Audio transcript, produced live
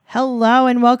Hello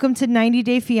and welcome to 90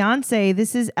 Day Fiancé.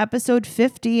 This is episode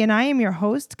 50 and I am your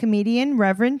host, comedian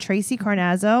Reverend Tracy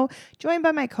Carnazzo, joined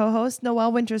by my co-host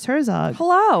Noelle Winters Herzog.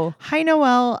 Hello. Hi,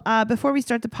 Noelle. Before we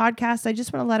start the podcast, I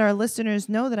just want to let our listeners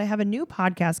know that I have a new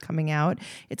podcast coming out.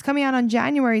 It's coming out on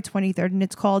January 23rd and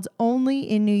it's called Only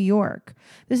in New York.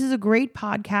 This is a great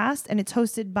podcast and it's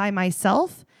hosted by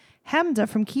myself, Hemda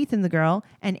from Keith and the Girl,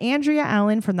 and Andrea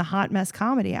Allen from the Hot Mess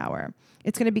Comedy Hour.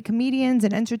 It's going to be comedians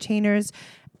and entertainers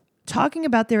talking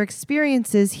about their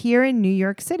experiences here in New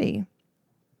York City.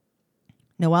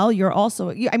 Noelle, you're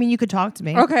also, you could talk to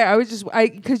me. Okay,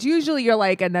 because usually you're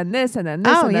like, and then this, and then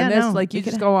this, and then this. No. Like, you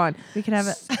just go on. We could have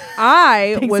it.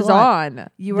 I was on.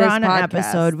 You were on an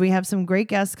episode. We have some great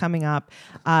guests coming up.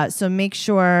 So make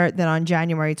sure that on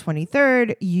January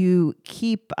 23rd, you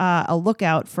keep a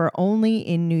lookout for Only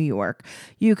in New York.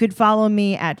 You could follow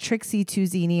me at Trixie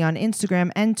Tuzini on Instagram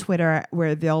and Twitter,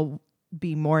 where they'll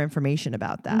be more information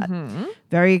about that. Mm-hmm.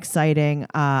 Very exciting.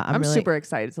 I'm really super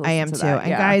excited to listen to that. I am too.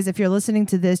 And guys, if you're listening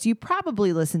to this, you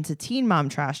probably listen to Teen Mom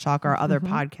Trash Talk or other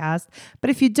podcasts. But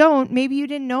if you don't, maybe you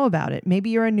didn't know about it. Maybe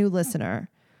you're a new listener.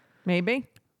 Maybe.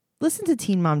 Listen to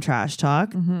Teen Mom Trash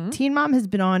Talk. Mm-hmm. Teen Mom has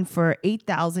been on for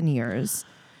 8,000 years.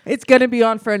 It's going to be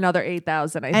on for another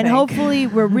 8,000, I think. And hopefully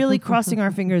we're really crossing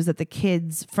our fingers that the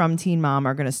kids from Teen Mom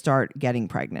are going to start getting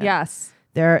pregnant. Yes.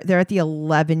 They're at the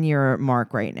 11-year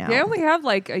mark right now. They only have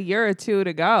like a year or two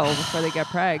to go before they get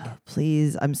preg.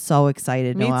 Please, I'm so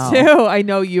excited, Me Noelle. too. I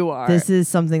know you are. This is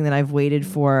something that I've waited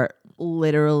for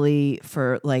literally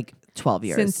for like 12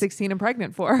 years. Since 16 and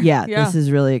pregnant for. Yeah, this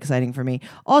is really exciting for me.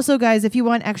 Also, guys, if you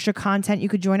want extra content, you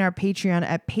could join our Patreon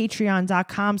at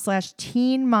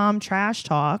patreon.com/Teen Mom Trash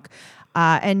Talk.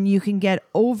 And you can get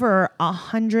over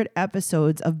 100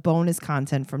 episodes of bonus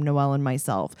content from Noelle and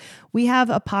myself. We have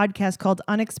a podcast called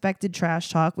Unexpected Trash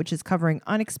Talk, which is covering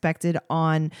Unexpected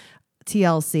on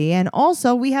TLC. And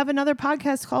also we have another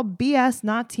podcast called BS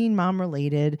Not Teen Mom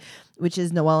Related, which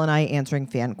is Noelle and I answering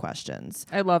fan questions.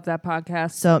 I love that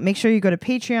podcast. So make sure you go to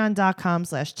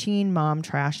patreon.com/Teen Mom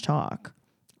Trash Talk.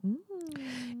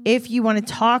 If you want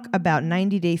to talk about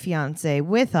 90 Day Fiancé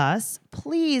with us,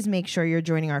 please make sure you're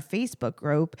joining our Facebook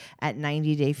group at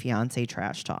 90 Day Fiancé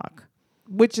Trash Talk.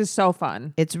 Which is so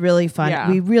fun. It's really fun.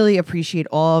 Yeah. We really appreciate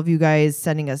all of you guys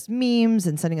sending us memes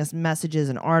and sending us messages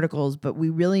and articles, but we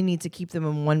really need to keep them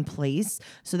in one place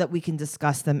so that we can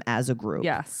discuss them as a group.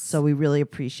 Yes. So we really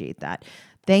appreciate that.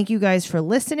 Thank you guys for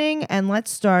listening, and let's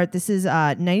start. This is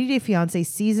 90 Day Fiancé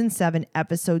Season 7,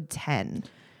 Episode 10.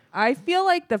 I feel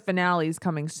like the finale is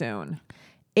coming soon.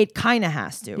 It kind of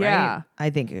has to, right? Yeah. I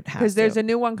think it has to. Because there's a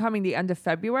new one coming the end of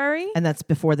February. And that's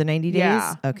before the 90 days?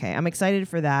 Yeah. Okay, I'm excited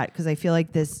for that because I feel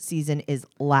like this season is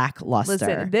lackluster.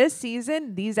 Listen, this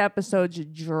season, these episodes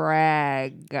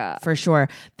drag. For sure.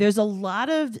 There's a lot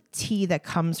of tea that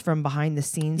comes from behind the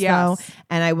scenes, Yes. though.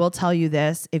 And I will tell you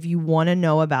this, if you want to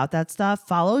know about that stuff,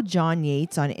 follow John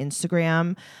Yates on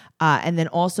Instagram. And then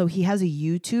also he has a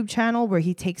YouTube channel where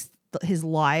he takes his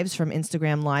lives from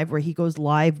Instagram Live, where he goes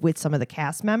live with some of the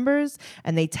cast members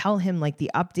and they tell him like the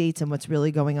updates and what's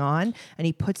really going on, and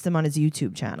he puts them on his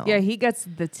YouTube channel. Yeah, he gets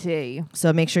the tea.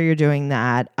 So make sure you're doing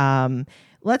that.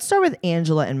 Let's start with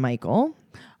Angela and Michael.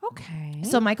 Okay.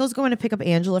 So Michael's going to pick up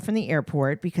Angela from the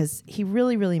airport because he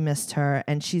really, really missed her,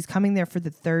 and she's coming there for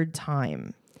the third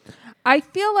time. I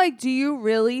feel like, do you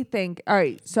really think, all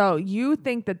right, so you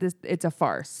think that it's a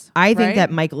farce? I think right? that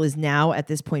Michael is now at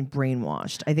this point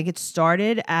brainwashed. I think it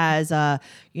started as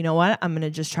you know what, I'm going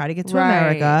to just try to get to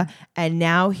America. And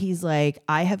now he's like,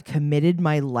 I have committed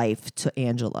my life to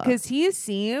Angela. Because he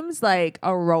seems like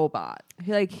a robot.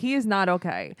 He is not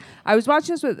okay. I was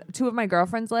watching this with two of my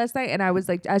girlfriends last night, and I was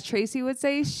like, as Tracy would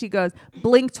say, she goes,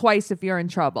 blink twice if you're in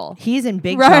trouble. He's in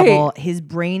big trouble. His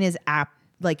brain is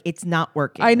like it's not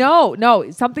working. I know.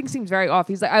 No, something seems very off.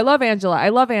 He's like, I love Angela. I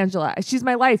love Angela. She's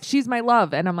my life. She's my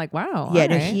love. And I'm like, wow. Yeah,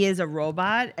 no, he is a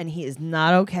robot and he is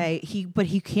not okay. But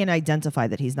he can't identify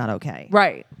that he's not okay.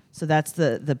 Right. So that's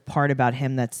the part about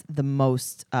him that's the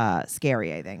most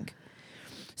scary, I think.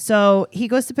 So he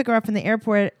goes to pick her up from the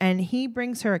airport and he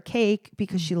brings her a cake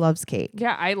because she loves cake.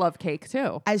 Yeah, I love cake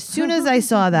too. As soon as I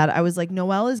saw that, I was like,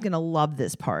 Noelle is going to love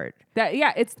this part.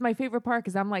 It's my favorite part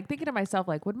because I'm like thinking to myself,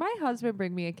 like, would my husband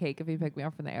bring me a cake if he picked me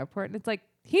up from the airport? And it's like,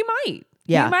 he might.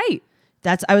 Yeah. He might.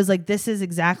 I was like, this is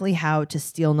exactly how to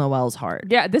steal Noelle's heart.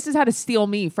 Yeah, this is how to steal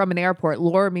me from an airport,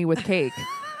 lure me with cake.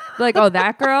 Like, oh,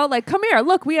 that girl? Like, come here.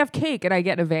 Look, we have cake. And I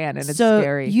get in a van and it's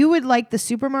scary. You would like the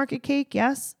supermarket cake,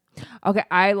 yes? Okay,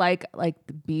 I like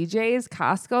the BJ's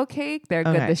Costco cake. They're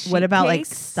good. The sheet what about like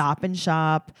cakes. Stop and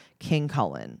Shop, King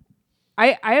Cullen?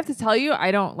 I have to tell you,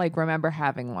 I don't like remember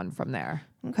having one from there.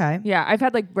 Okay. Yeah, I've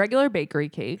had like regular bakery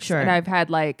cakes. Sure. And I've had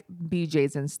like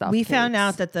BJ's and stuff. We found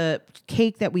out that the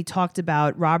cake that we talked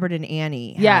about, Robert and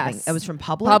Annie having, Yes. it was from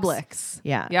Publix. Publix.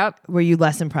 Yeah. Yep. Were you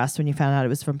less impressed when you found out it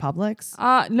was from Publix?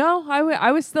 No,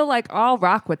 I was still like, I'll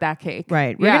rock with that cake.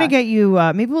 Right. We're Yeah. going to get you,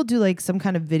 maybe we'll do like some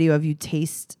kind of video of you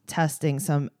taste testing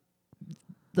some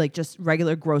like just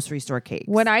regular grocery store cakes.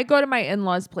 When I go to my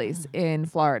in-laws' place in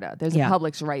Florida, there's Yeah. a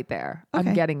Publix right there. Okay.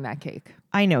 I'm getting that cake.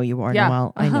 I know you are, Yeah.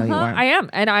 Noelle. I know you are. I am.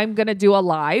 And I'm going to do a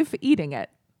live eating it.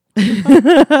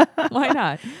 Why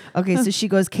not? Okay, so she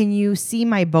goes, "Can you see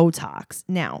my Botox?"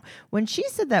 Now, when she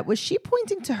said that, was she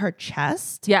pointing to her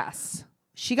chest? Yes.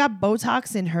 She got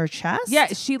Botox in her chest? Yeah,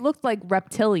 she looked like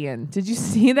reptilian. Did you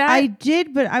see that? I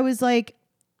did, but I was like,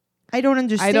 I don't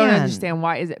understand. I don't understand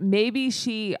why is it. Maybe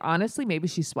she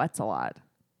sweats a lot.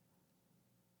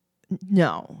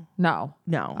 No.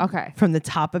 No. Okay. From the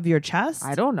top of your chest?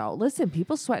 I don't know. Listen,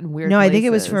 people sweat in weird No, places. I think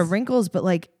it was for wrinkles, but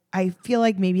like I feel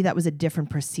like maybe that was a different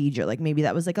procedure. Like maybe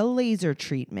that was like a laser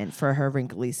treatment for her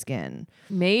wrinkly skin.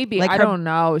 Maybe. Like I her- don't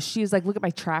know. She's like, look at my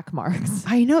track marks.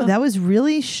 I know. That was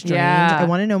really strange. Yeah. I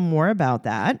want to know more about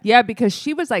that. Yeah, because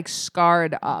she was like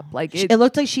scarred up. Like It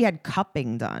looked like she had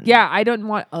cupping done. yeah, I don't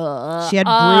want. She had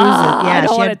bruises. Yeah,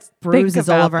 she had bruises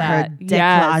all over her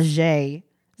Yes. décolleté.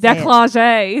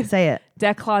 Décolleté. Say it.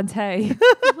 Décolleté.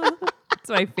 It's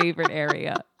my favorite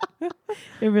area.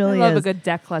 It really I love is. a good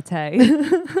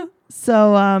décolleté.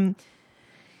 So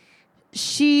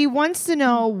she wants to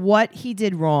know what he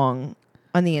did wrong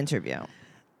on the interview.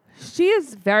 She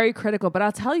is very critical, but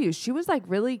I'll tell you, she was like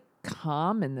really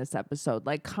calm in this episode,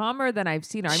 like calmer than I've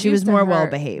seen her. She was more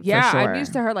well-behaved, for Yeah, sure. I'm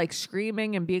used to her like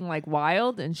screaming and being like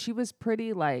wild, and she was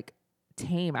pretty like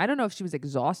tame. I don't know if she was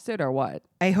exhausted or what.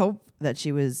 I hope that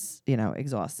she was,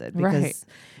 exhausted because, Right.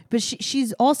 but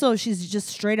she's just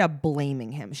straight up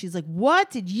blaming him. She's like,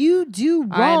 "What did you do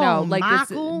wrong?" I know. Like,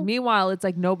 Michael?" meanwhile, it's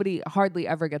like nobody hardly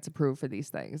ever gets approved for these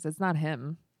things. It's not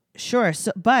him. Sure.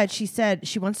 So, but she said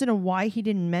she wants to know why he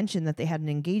didn't mention that they had an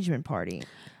engagement party.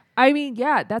 I mean,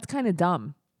 yeah, that's kind of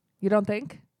dumb. You don't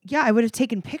think? Yeah, I would have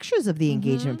taken pictures of the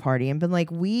engagement Mm-hmm. party and been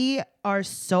like, "We are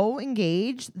so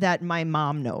engaged that my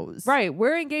mom knows." Right.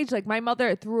 We're engaged. Like, my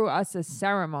mother threw us a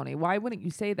ceremony. Why wouldn't you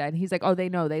say that? And he's like, oh, they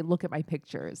know. They look at my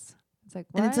pictures. It's like,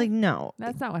 what? And it's like, no.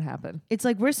 That's not what happened. It's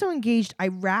like, we're so engaged. I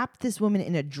wrapped this woman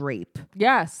in a drape.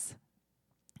 Yes.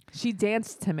 She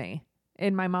danced to me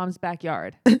in my mom's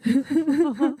backyard.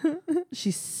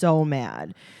 She's so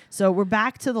mad. So we're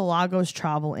back to the Lagos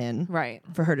Travel Inn Right.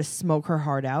 for her to smoke her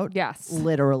heart out. Yes.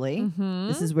 Literally.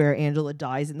 This is where Angela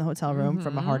dies in the hotel room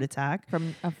from a heart attack.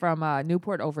 From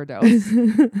Newport overdose.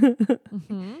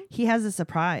 He has a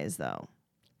surprise, though.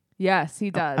 Yes, he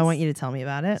does. I want you to tell me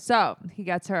about it. So he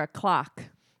gets her a clock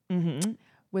Mm-hmm.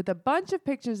 with a bunch of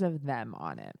pictures of them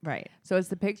on it. Right. So it's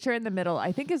the picture in the middle,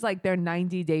 I think is like their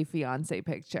 90-day fiance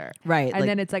picture. Right. And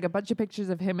then it's like a bunch of pictures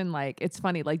of him and like, it's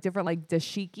funny, like different like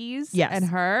dashikis Yes. and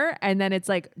her. And then it's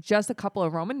like just a couple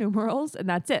of Roman numerals and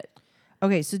that's it.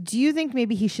 okay, so do you think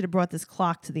maybe he should have brought this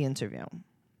clock to the interview?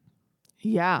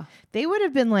 Yeah. They would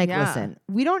have been like, Yeah. listen,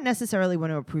 we don't necessarily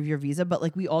want to approve your visa, but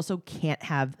like we also can't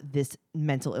have this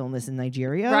mental illness in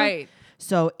Nigeria. Right.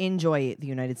 So enjoy the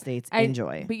United States.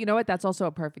 Enjoy. But you know what? That's also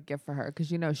a perfect gift for her because,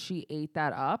 she ate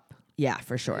that up. Yeah,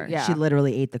 for sure. Yeah. She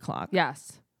literally ate the clock.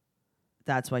 Yes.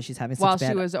 That's why she's having such While bad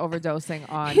she was overdosing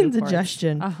on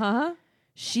indigestion. Uh-huh.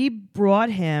 She brought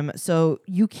him, so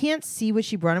you can't see what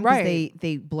she brought him because Right.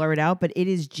 they blur it out, but it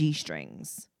is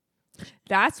G-strings.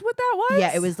 That's what that was?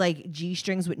 Yeah, it was like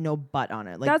G-strings with no butt on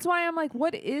it. Like, That's why I'm like,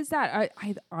 what is that?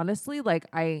 I honestly, like,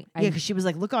 yeah, because she was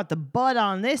like, look at the butt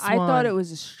on this I one. thought it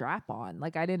was a strap on.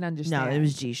 Like, I didn't understand. No, it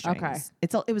was G-strings.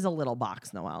 Okay. It was a little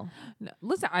box, Noelle. No,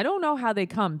 listen, I don't know how they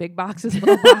come. Big boxes,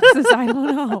 little boxes. I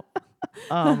don't know.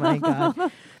 Oh my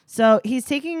God. So he's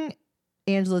taking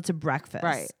Angela to breakfast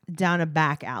Right. down a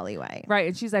back alleyway. Right.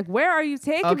 And she's like, where are you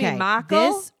taking Okay, me,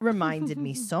 Michael? this reminded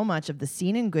me so much of the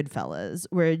scene in Goodfellas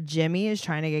where Jimmy is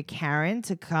trying to get Karen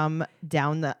to come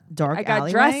down the dark I got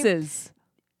alleyway. dresses.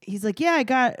 He's like,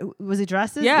 yeah, was it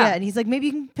dresses? Yeah. And he's like, maybe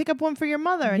you can pick up one for your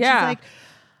mother. And Yeah. she's like,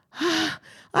 I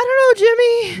don't know,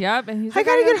 Jimmy. Yep. And he's I like,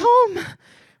 gotta get home.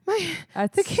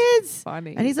 That's The kids.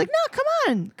 funny. And he's like, no, come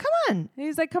on. And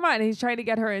he's like, come on. And he's trying to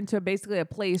get her into basically a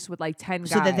place with like 10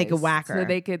 guys. So that they could whack her. So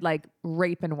they could like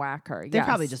rape and whack her. They Yes.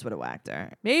 probably just would have whacked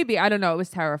her. Maybe. I don't know. It was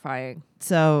terrifying.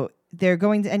 So they're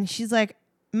going to, and she's like,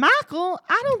 Michael,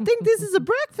 I don't think this is a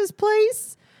breakfast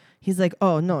place. He's like,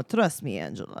 oh no, trust me,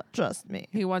 Angela, trust me.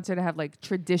 He wants her to have like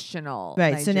traditional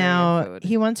Right. Nigerian So now food.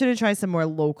 he wants her to try some more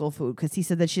local food because he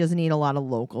said that she doesn't eat a lot of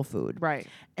local food. Right.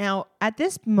 Now, at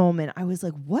this moment, I was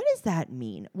like, what does that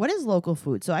mean? What is local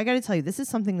food? So I got to tell you, this is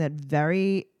something that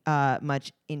very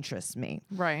much interests me.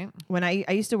 Right. When I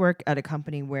used to work at a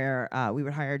company where we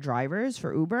would hire drivers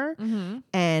for Uber, Mm-hmm.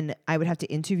 and I would have to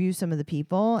interview some of the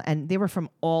people, and they were from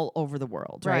all over the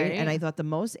world, right? Right. And I thought the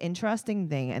most interesting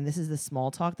thing, and this is the small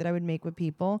talk that I would make with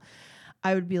people,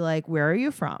 I would be like, where are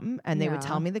you from? And they would Yeah.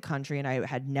 tell me the country, and I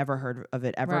had never heard of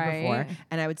it ever Right. before.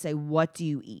 And I would say, what do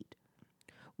you eat?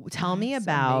 Tell me That's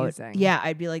about, amazing. yeah,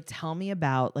 I'd be like, tell me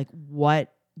about like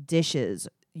what dishes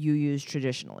you use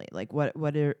traditionally. Like what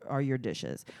are your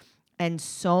dishes? And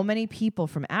so many people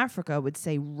from Africa would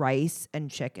say rice and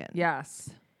chicken.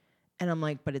 Yes. And I'm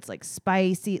like, but it's like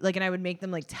spicy. Like, and I would make them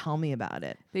like tell me about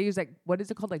it. They use like, what is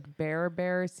it called? Like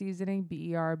bear seasoning,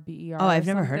 BER. Oh, I've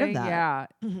never heard of something.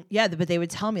 that. Yeah. Yeah, but they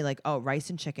would tell me like, oh, rice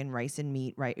and chicken, rice and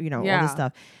meat, right? You know, all Yeah. this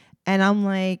stuff. And I'm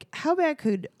like, how bad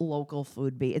could local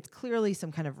food be? It's clearly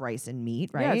some kind of rice and meat,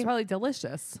 right? Yeah, it's probably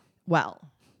delicious. Well,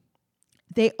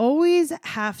 they always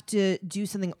have to do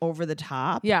something over the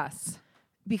top. Yes.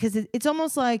 Because it's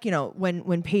almost like, you know,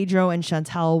 when Pedro and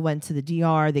Chantel went to the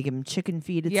DR, they give them chicken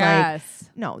feet. It's Yes.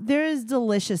 like, no, there is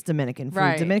delicious Dominican food.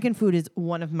 Right. Dominican food is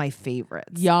one of my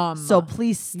favorites. Yum. So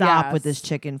please stop with Yes. this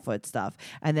chicken foot stuff.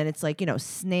 And then it's like, you know,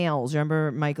 snails.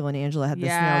 Remember Michael and Angela had the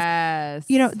snails. Yes.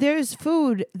 You know, there's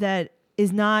food that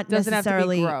is not Doesn't have to be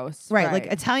necessarily gross. Right. Like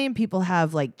Italian people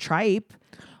have like tripe.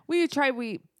 we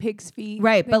eat pig's feet.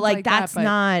 Right. But things like that's that, but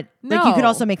not like you could No.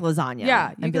 also make lasagna.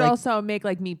 Yeah, you and be could like, also make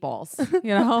like meatballs.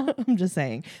 You know. I'm just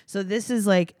saying. So this is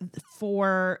like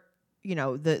for, you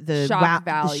know, the Shock wow, the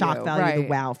value, shock value, the right.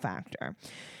 wow factor.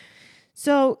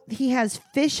 So he has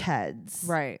fish heads,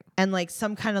 Right. and like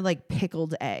some kind of like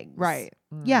pickled eggs, Right.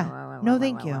 Yeah. No,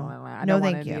 thank you. I No, don't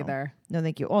thank want it you. either. No,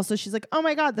 thank you. Also, she's like, oh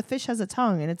my god, the fish has a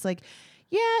tongue, and it's like,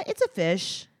 yeah, it's a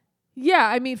fish. Yeah,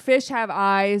 I mean, fish have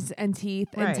eyes and teeth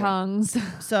Right. and tongues.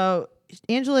 So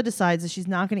Angela decides that she's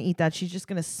not going to eat that. She's just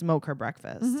going to smoke her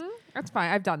breakfast. Mhm. That's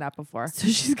fine. I've done that before. So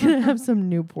she's gonna have some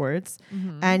Newports,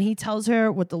 Mhm. and he tells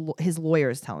her what his lawyer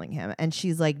is telling him, and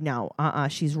she's like, "No,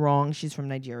 she's wrong. She's from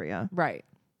Nigeria." Right.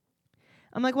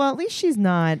 I'm like, "Well, at least she's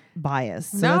not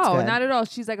biased." So that's No, good. not at all.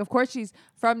 She's like, of course she's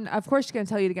going to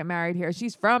tell you to get married here.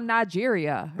 She's from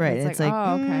Nigeria. And Right? It's like,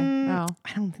 oh, okay. No.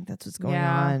 I don't think that's what's going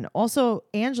Yeah. on. Also,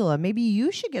 Angela, maybe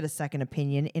you should get a second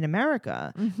opinion in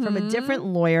America from a different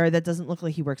lawyer that doesn't look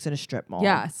like he works in a strip mall.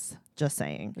 Yes. Just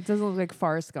saying. It doesn't look like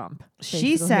Forrest Gump.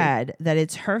 She basically. said that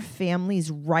it's her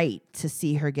family's right to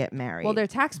see her get married. Well, they're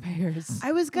taxpayers.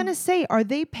 I was going to say, are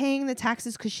they paying the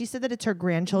taxes? Because she said that it's her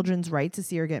grandchildren's right to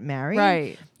see her get married.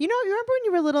 Right. You know, you remember when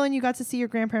you were little and you got to see your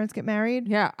grandparents get married?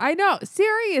 Yeah, I know.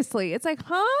 Seriously. It's like,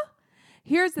 huh?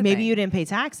 Here's the Maybe thing. you didn't pay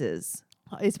taxes.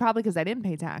 It's probably because I didn't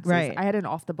pay taxes. Right. I had an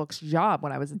off the books job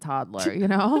when I was a toddler, you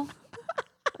know?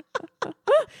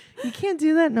 You can't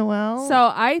do that, Noelle.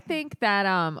 So I think that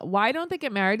why don't they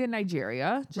get married in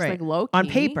Nigeria? Just Right. like low key. On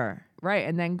paper. Right.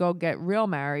 And then go get real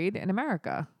married in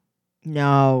America.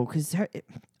 No, because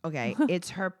okay,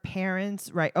 it's her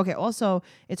parents' right. Okay, also,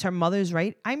 it's her mother's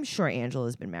right. I'm sure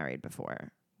Angela's been married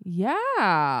before.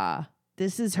 Yeah.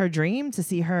 This is her dream to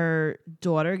see her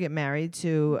daughter get married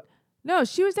to. No,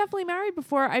 she was definitely married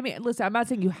before. I mean, listen, I'm not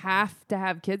saying you have to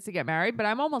have kids to get married, but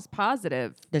I'm almost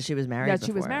positive That she was married that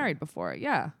she was before. married before.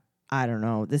 Yeah. I don't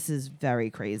know. This is very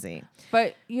crazy.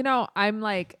 But, you know, I'm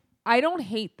like, I don't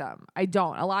hate them. I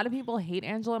don't. A lot of people hate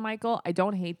Angela and Michael. I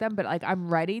don't hate them, but like I'm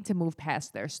ready to move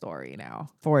past their story now.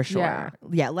 For sure. Yeah.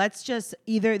 Yeah, let's just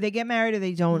either they get married or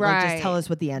they don't. Like, just Right. tell us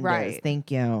what the end is. Right.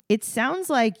 Thank you. It sounds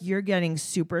like you're getting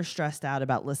super stressed out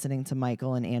about listening to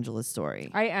Michael and Angela's story.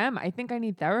 I am. I think I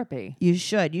need therapy. You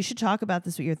should. You should talk about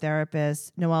this with your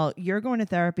therapist. Noelle, you're going to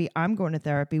therapy. I'm going to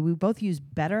therapy. We both use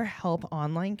BetterHelp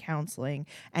online counseling,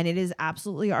 and it is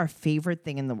absolutely our favorite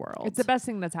thing in the world. It's the best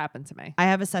thing that's happened to me. I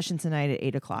have a session tonight at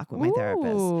 8:00 with my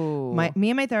therapist. Ooh. Me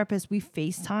and my therapist, we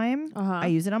FaceTime. Uh-huh. I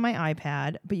use it on my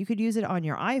iPad, but you could use it on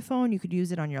your iPhone. You could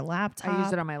use it on your laptop. I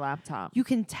use it on my laptop. You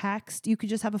can text. You could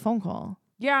just have a phone call.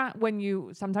 Yeah,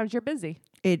 when sometimes you're busy.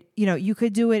 You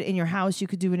could do it in your house. You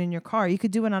could do it in your car. You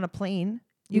could do it on a plane.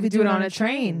 You could do it on a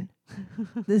train.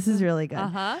 This is really good.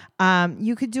 Uh-huh.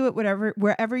 You could do it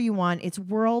wherever you want. It's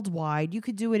worldwide. You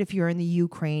could do it if you're in the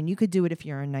Ukraine. You could do it if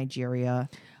you're in Nigeria.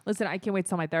 Listen, I can't wait to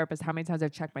tell my therapist how many times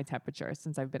I've checked my temperature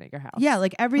since I've been at your house. Yeah,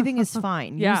 like everything is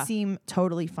fine. Yeah. You seem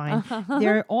totally fine.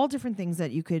 There are all different things that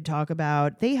you could talk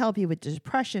about. They help you with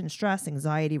depression, stress,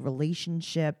 anxiety,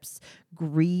 relationships,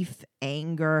 grief,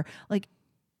 anger. Like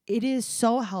It is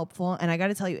so helpful. And I got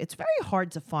to tell you, it's very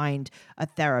hard to find a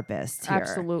therapist here.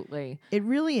 Absolutely. It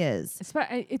really is.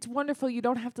 It's wonderful. You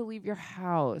don't have to leave your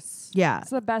house. Yeah. It's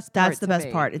the best part. That's the best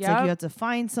part. It's like you have to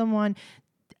find someone.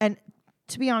 And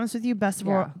to be honest with you, best of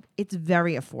all, it's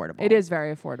very affordable. It is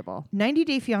very affordable. 90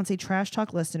 Day Fiancé Trash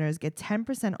Talk listeners get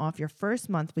 10% off your first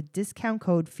month with discount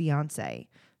code FIANCÉ.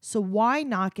 So why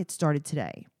not get started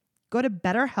today? Go to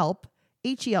BetterHelp,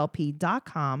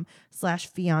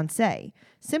 HELP.com/fiancé.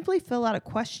 Simply fill out a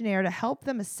questionnaire to help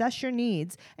them assess your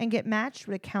needs and get matched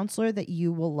with a counselor that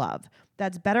you will love.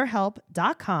 That's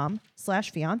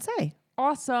BetterHelp.com/fiancé.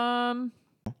 Awesome.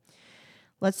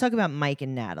 Let's talk about Mike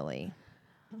and Natalie.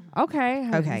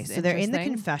 Okay. So they're in the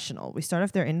confessional. We start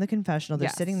off, they're in the confessional. They're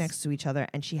sitting Yes. next to each other,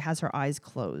 and she has her eyes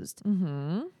closed.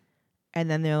 Mm-hmm. And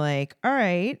then they're like, all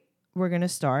right, we're going to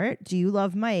start. Do you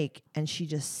love Mike? And she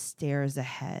just stares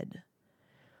ahead.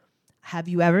 Have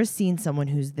you ever seen someone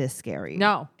who's this scary?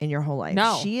 No. In your whole life?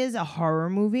 No. She is a horror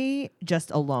movie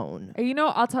just alone. You know,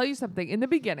 I'll tell you something. In the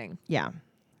beginning, Yeah.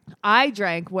 I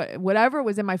drank whatever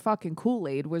was in my fucking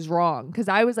Kool-Aid was wrong. Because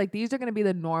I was like, these are going to be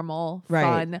the normal,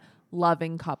 fun,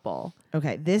 loving couple.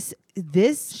 Okay. This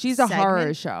She's a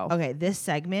horror show. Okay. This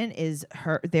segment is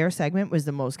their segment was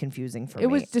the most confusing for me. It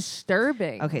was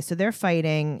disturbing. Okay. So they're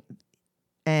fighting,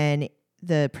 and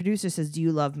the producer says, do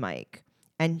you love Mike?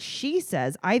 And she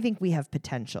says, I think we have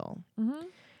potential. Mm-hmm.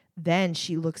 Then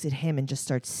she looks at him and just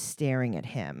starts staring at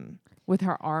him. With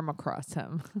her arm across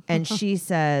him. And she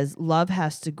says, love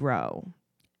has to grow.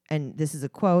 And this is a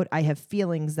quote, I have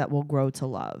feelings that will grow to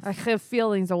love. I have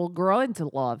feelings that will grow into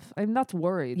love. I'm not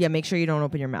worried. Yeah, make sure you don't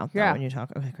open your mouth though when you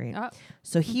talk. Okay, great.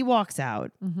 So he walks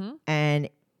out and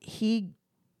he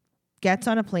gets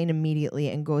on a plane immediately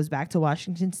and goes back to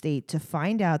Washington State to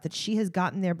find out that she has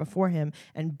gotten there before him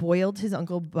and boiled his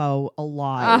Uncle Bo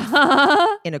alive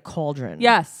in a cauldron.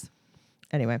 Yes.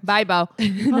 Anyway. Bye, Bo.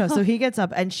 No, so he gets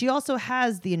up, and she also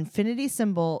has the infinity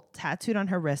symbol tattooed on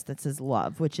her wrist that says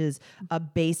love, which is a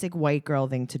basic white girl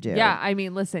thing to do. Yeah, I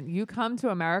mean, listen, you come to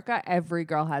America, every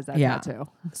girl has that tattoo.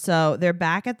 So they're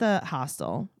back at the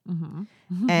hostel,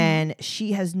 and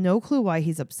she has no clue why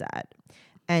he's upset.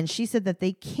 And she said that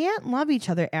they can't love each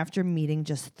other after meeting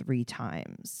just 3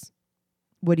 times.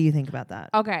 What do you think about that?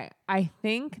 Okay, I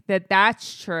think that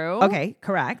that's true. Okay,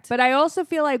 correct. But I also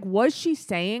feel like, was she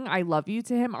saying I love you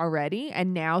to him already?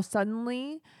 And now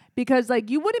suddenly, because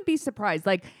like you wouldn't be surprised.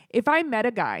 Like if I met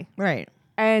a guy. Right.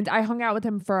 And I hung out with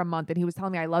him for a month and he was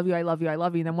telling me, I love you, I love you, I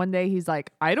love you. And then one day he's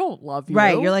like, I don't love you.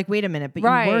 Right. You're like, wait a minute, but you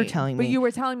were telling me. But you were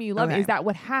telling me you love me. Is that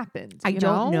what happened? I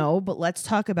don't know, but let's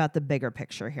talk about the bigger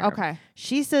picture here. Okay.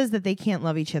 She says that they can't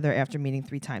love each other after meeting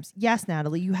 3 times. Yes,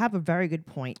 Natalie, you have a very good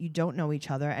point. You don't know each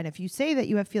other. And if you say that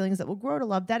you have feelings that will grow to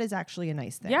love, that is actually a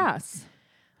nice thing. Yes.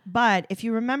 But if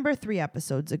you remember 3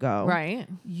 episodes ago, right,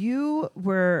 you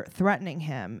were threatening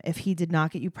him if he did not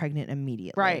get you pregnant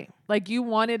immediately. Right. Like you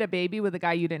wanted a baby with a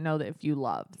guy you didn't know that if you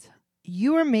loved.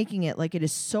 You are making it like it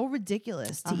is so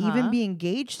ridiculous to even be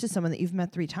engaged to someone that you've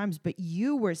met 3 times, but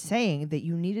you were saying that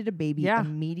you needed a baby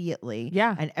immediately.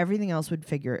 Yeah. And everything else would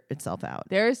figure itself out.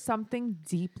 There is something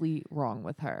deeply wrong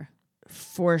with her.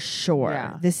 For sure.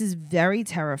 Yeah. This is very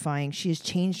terrifying. She has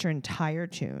changed her entire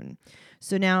tune.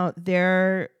 So now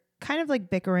they're kind of like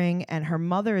bickering, and her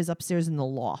mother is upstairs in the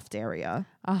loft area.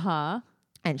 Uh-huh.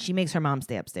 And she makes her mom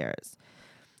stay upstairs.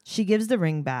 She gives the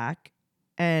ring back,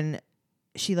 and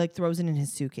she like throws it in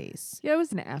his suitcase. Yeah, it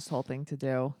was an asshole thing to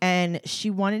do. And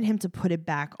she wanted him to put it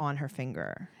back on her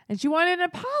finger. And she wanted an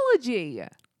apology.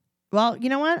 Well, you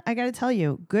know what? I got to tell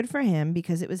you, good for him,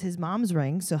 because it was his mom's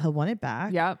ring, so he'll want it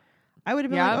back. Yep. I would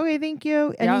have been like, okay, thank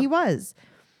you. And he was.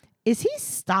 Is he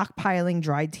stockpiling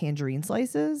dried tangerine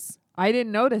slices? I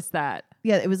didn't notice that.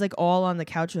 Yeah, it was like all on the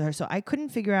couch with her. So I couldn't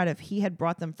figure out if he had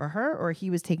brought them for her or he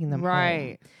was taking them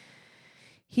home.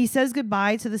 He says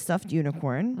goodbye to the stuffed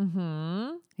unicorn.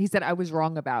 Mm-hmm. He said, I was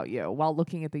wrong about you while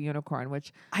looking at the unicorn,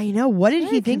 which I know. What did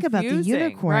he think about the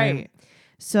unicorn? Right.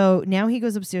 So now he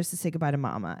goes upstairs to say goodbye to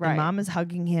Mama. Right. And Mama's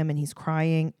hugging him and he's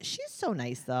crying. She's so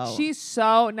nice, though. She's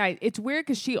so nice. It's weird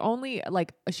because she only,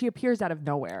 like, she appears out of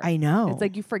nowhere. I know. It's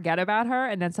like you forget about her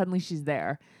and then suddenly she's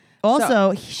there.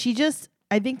 Also,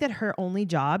 I think that her only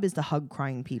job is to hug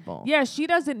crying people. Yeah, she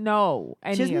doesn't know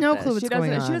any She has of no this. clue what's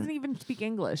going on. She doesn't even speak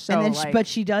English. So And then but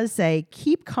she does say,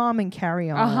 keep calm and carry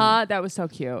on. Uh-huh. That was so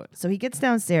cute. So he gets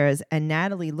downstairs and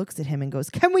Natalie looks at him and goes,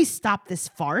 can we stop this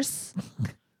farce?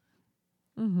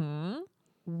 Mm-hmm.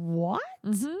 What?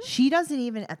 Mm-hmm. She doesn't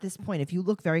even, at this point, if you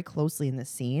look very closely in this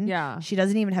scene, she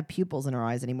doesn't even have pupils in her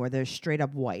eyes anymore. They're straight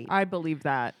up white. I believe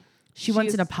that. She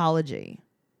wants an apology.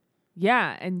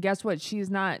 Yeah, and guess what? She's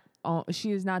not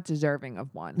she is not deserving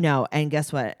of one. No, and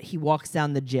guess what? He walks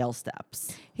down the jail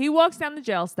steps. He walks down the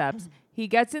jail steps. He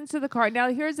gets into the car. Now,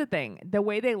 here's the thing. The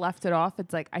way they left it off,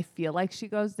 it's like, I feel like she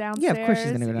goes downstairs. Yeah, of course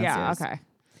she's going to go Yeah, downstairs. okay.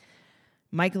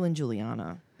 Michael and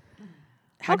Juliana.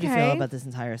 How do you Okay. feel about this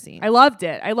entire scene? I loved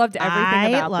it. I loved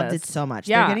everything about I loved this. it so much.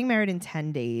 Yeah. They're getting married in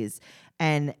 10 days,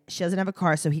 and she doesn't have a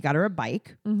car, so he got her a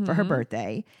bike for her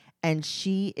birthday, and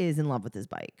she is in love with his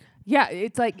bike. Yeah,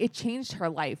 it's like it changed her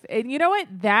life. And you know what?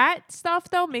 That stuff,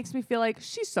 though, makes me feel like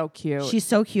she's so cute. She's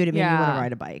so cute. It made me want to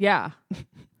ride a bike. Yeah.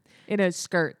 In a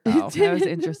skirt, though. That was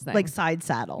interesting. Like side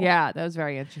saddle. Yeah, that was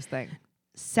very interesting.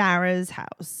 Sarah's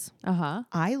house. Uh-huh.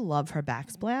 I love her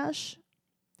backsplash.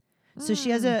 So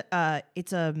she has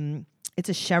it's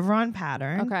a chevron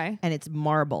pattern. Okay. And it's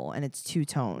marble and it's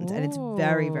two-toned and it's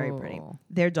very, very pretty. Ooh.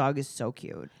 Their dog is so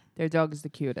cute. Their dog is the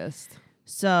cutest.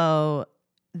 So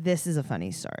this is a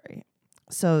funny story.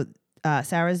 So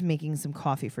Sarah's making some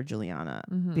coffee for Juliana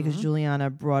because Juliana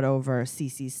brought over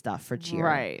Cece's stuff for cheer.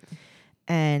 Right.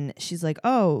 And she's like,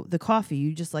 "Oh, the coffee,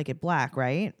 you just like it black,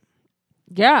 right?"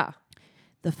 Yeah.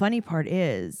 The funny part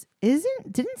is,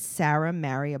 didn't Sarah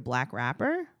marry a black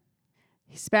rapper?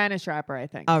 Spanish rapper, I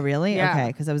think. Oh, really? Yeah. Okay,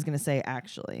 because I was going to say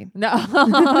actually. No,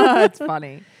 it's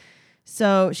funny.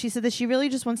 So she said that she really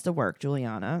just wants to work,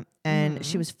 Juliana. And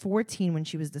she was 14 when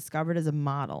she was discovered as a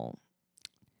model.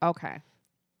 Okay.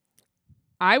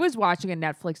 I was watching a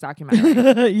Netflix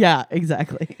documentary. Yeah,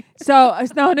 exactly. So,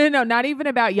 no, not even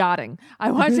about yachting.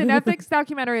 I watched a Netflix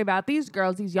documentary about these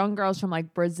girls, these young girls from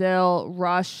like Brazil,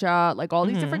 Russia, like all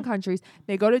these different countries.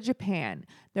 They go to Japan.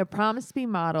 They're promised to be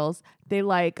models. They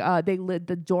live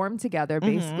the dorm together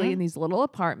basically in these little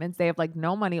apartments. They have like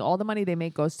no money. All the money they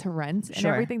make goes to rent and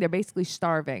everything. They're basically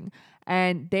starving.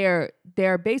 And they're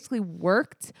basically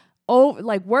worked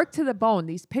to the bone.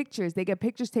 These pictures, they get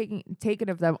pictures taken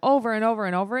of them over and over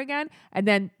and over again, and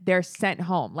then they're sent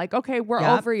home. Like, okay, we're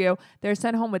over you. They're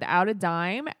sent home without a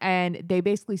dime, and they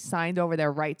basically signed over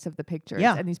their rights of the pictures.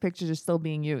 Yeah. And these pictures are still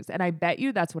being used. And I bet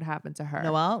you that's what happened to her.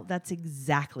 Noelle, that's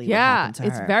exactly what happened to her.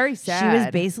 it's very sad. She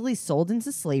was basically sold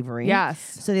into slavery. Yes.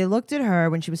 So they looked at her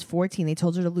when she was 14. They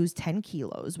told her to lose 10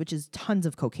 kilos, which is tons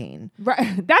of cocaine.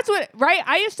 Right. That's what, right?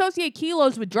 I associate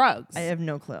kilos with drugs. I have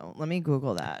no clue. Let me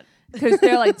Google that. Because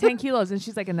they're like 10 kilos. And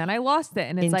she's like, and then I lost it.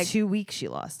 And it's In like 2 weeks, she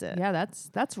lost it. yeah,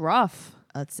 that's rough.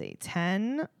 Let's see.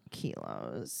 10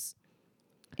 kilos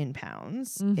in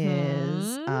pounds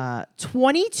is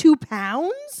 22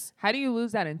 pounds? How do you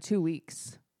lose that in 2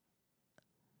 weeks?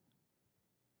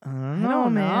 I don't know,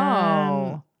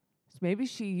 man. Maybe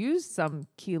she used some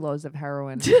kilos of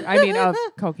heroin. I mean, of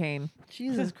cocaine.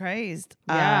 Jesus Christ.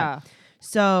 Yeah.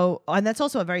 So, and that's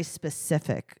also a very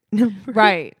specific.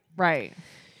 Right.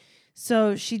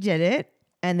 So she did it,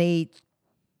 and they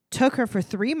took her for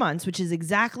 3 months, which is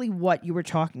exactly what you were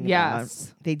talking about.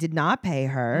 Yes. They did not pay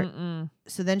her.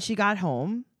 So then she got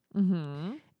home,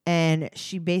 and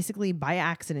she basically, by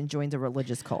accident, joined a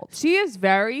religious cult. She is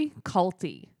very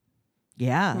culty.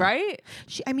 Yeah. Right?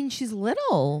 She's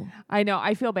little. I know.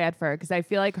 I feel bad for her because I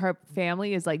feel like her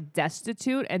family is like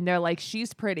destitute and they're like,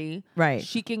 she's pretty. Right.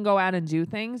 She can go out and do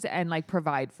things and like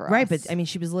provide for us. Right. But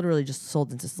she was literally just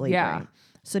sold into slavery. Yeah.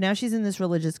 So now she's in this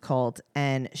religious cult,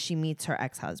 and she meets her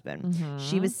ex-husband.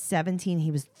 She was 17. He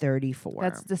was 34.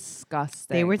 That's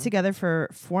disgusting. They were together for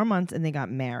 4 months, and they got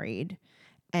married.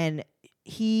 And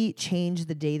he changed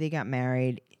the day they got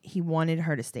married. He wanted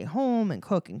her to stay home and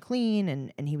cook and clean,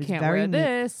 and he was Can't very wear mean.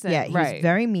 this. And, Yeah, he was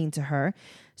very mean to her.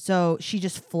 So she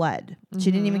just fled. She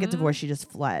didn't even get divorced. She just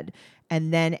fled.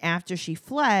 And then after she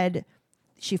fled,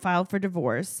 she filed for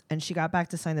divorce, and she got back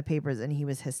to sign the papers, and he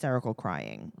was hysterical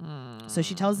crying. So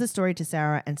she tells this story to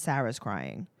Sarah, and Sarah's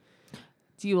crying.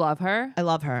 Do you love her? I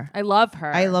love her. I love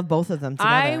her. I love both of them together.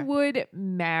 I would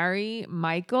marry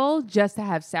Michael just to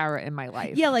have Sarah in my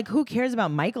life. Yeah, like who cares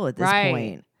about Michael at this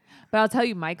point? But I'll tell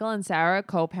you, Michael and Sarah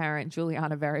co-parent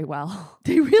Juliana very well.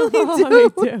 They really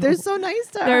do. They do. They're so nice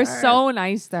to her. They're so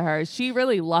nice to her. She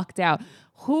really lucked out.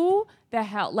 Who the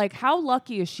hell, like how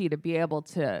lucky is she to be able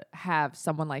to have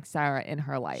someone like Sarah in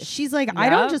her life? She's like, I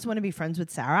don't just want to be friends with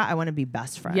Sarah. I want to be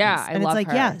best friends. Yeah, and love it's like,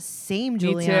 her. yeah, same,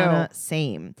 Juliana,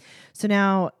 same. So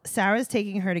now Sarah's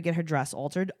taking her to get her dress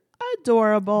altered.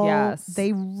 Adorable. Yes.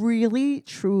 They really,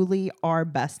 truly are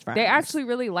best friends. They actually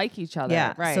really like each other.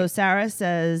 Yeah. Right. So Sarah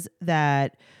says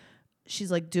that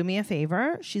she's like, do me a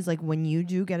favor. She's like, when you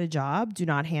do get a job, do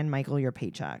not hand Michael your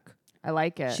paycheck. I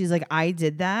like it. She's like, I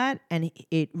did that, and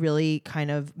it really kind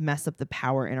of messed up the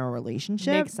power in our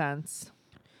relationship. Makes sense.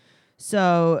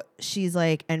 So she's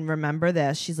like, and remember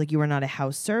this. She's like, you are not a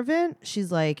house servant.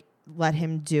 She's like, let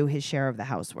him do his share of the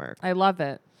housework. I love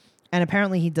it. And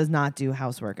apparently he does not do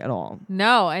housework at all.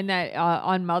 No, and that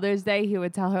on Mother's Day he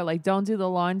would tell her like, "Don't do the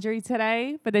laundry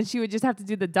today," but then she would just have to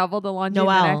do double the laundry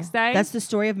Noelle, the next day. that's the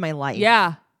story of my life.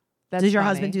 yeah. That's Does your funny.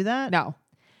 husband do that? No,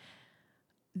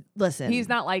 Listen, he's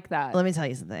not like that. Let me tell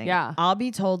you something. Yeah. I'll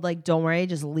be told like, don't worry,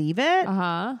 just leave it.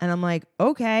 Uh-huh. And I'm like,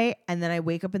 okay. And then I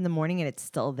wake up in the morning and it's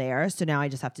still there. So now I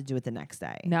just have to do it the next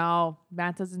day. No,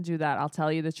 Matt doesn't do that. I'll tell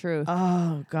you the truth.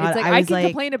 Oh God. It's like I can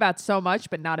complain about so much,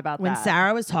 but not about when that.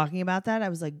 Sarah was talking about that, I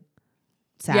was like,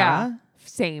 Sarah? Yeah.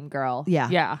 Same girl. Yeah.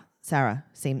 Yeah. Sarah,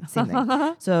 same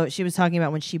thing. So she was talking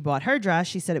about when she bought her dress.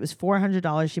 She said it was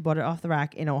 $400. She bought it off the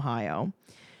rack in Ohio.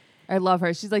 I love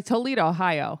her. She's like Toledo,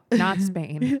 Ohio, not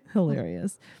Spain.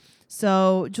 Hilarious.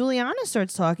 So Juliana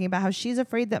starts talking about how she's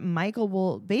afraid that Michael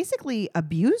will basically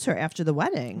abuse her after the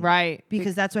wedding. Right.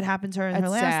 Because that's what happened to her in her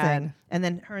That's last sad. thing. And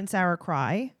then her and Sarah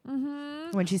cry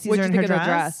when she sees What'd her you in her think of the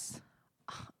dress.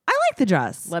 I like the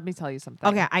dress. Let me tell you something.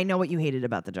 Okay, I know what you hated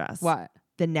about the dress. What?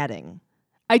 The netting.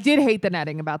 I did hate the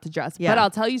netting about the dress, Yeah. but I'll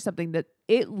tell you something that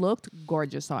it looked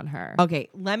gorgeous on her. Okay,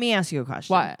 let me ask you a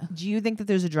question. What? Do you think that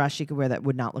there's a dress she could wear that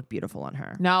would not look beautiful on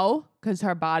her? No, because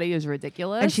her body is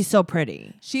ridiculous. And she's so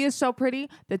pretty. She is so pretty.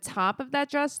 The top of that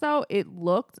dress, though, it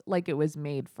looked like it was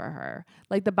made for her.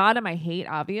 Like the bottom, I hate,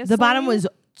 obviously. The bottom was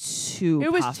too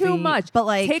It was puffy, too much. But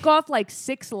like, take off like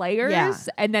 6 layers, Yeah.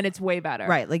 and then it's way better.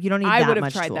 right, like you don't need I that would have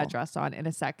much tried tulle. that dress on in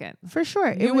a second. For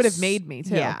sure. You would have made me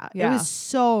too. Yeah, it Yeah. was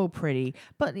so pretty.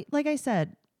 But like I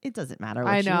said, it doesn't matter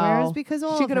what I she know. wears because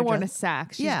all she of could her have worn a dress-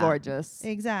 sack. She's Yeah. gorgeous.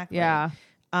 Exactly. Yeah.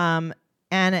 Anna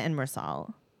and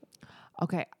Marsal.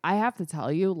 Okay, I have to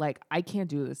tell you, like, I can't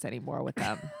do this anymore with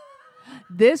them.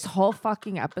 This whole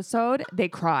fucking episode, they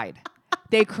cried.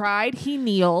 They cried. He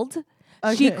kneeled.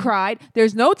 She Okay. cried.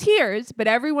 There's no tears, but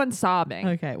everyone's sobbing.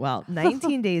 Okay, well,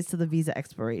 19 days to the visa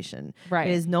expiration. Right.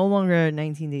 It is no longer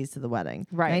 19 days to the wedding.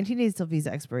 Right. 19 days till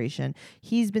visa expiration.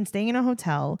 He's been staying in a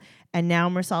hotel, and now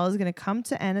Marsala is going to come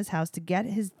to Anna's house to get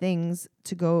his things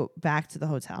to go back to the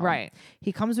hotel. Right.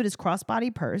 He comes with his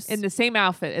crossbody purse. In the same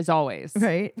outfit as always.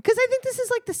 right. Because I think this is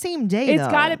like the same day, It's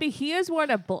though. got to be. He has worn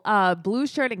a blue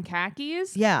shirt and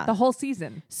khakis. Yeah. The whole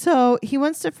season. So he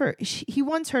wants he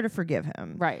wants her to forgive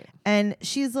him. Right. And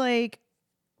she's like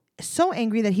so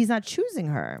angry that he's not choosing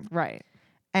her. Right.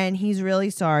 And he's really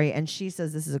sorry. And she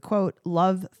says, this is a quote,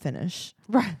 love finish.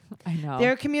 Right. I know.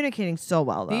 They're communicating so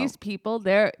well, though. These people,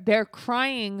 they're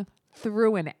crying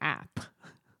through an app.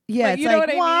 yeah, like, it's you know like,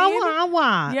 what I wah, mean? wah,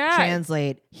 wah. Yeah.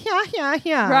 Translate. Yeah, yeah,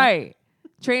 yeah. Right.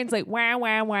 Translate. Wah,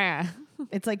 wah, wah.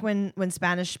 It's like when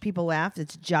Spanish people laugh,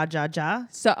 it's ja, ja, ja.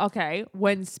 So, okay.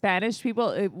 When Spanish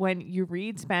people, when you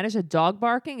read Spanish, a dog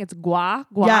barking, it's gua,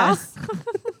 gua. Yes.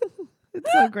 It's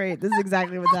so great. This is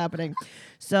exactly what's happening.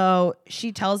 So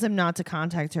she tells him not to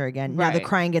contact her again. Now the Right.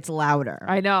 crying gets louder.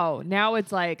 I know. Now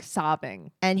it's like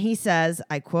sobbing. And he says,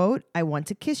 I quote, I want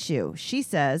to kiss you. She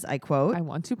says, I quote, I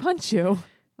want to punch you.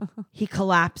 he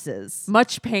collapses,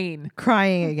 Much pain.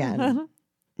 crying again.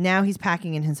 Now he's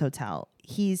packing in his hotel.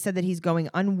 He said that he's going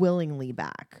unwillingly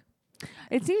back.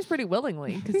 It seems pretty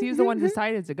willingly because he was the one who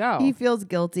decided to go. He feels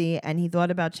guilty and he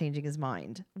thought about changing his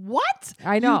mind. What?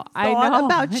 I know. You I thought know.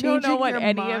 about I don't know changing what your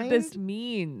any mind? of this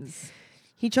means.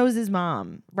 He chose his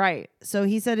mom. Right. So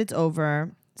he said it's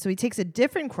over. So he takes a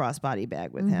different crossbody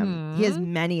bag with him. He has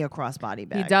many a crossbody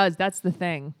bag. He does. That's the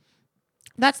thing.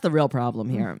 That's the real problem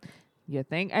here. You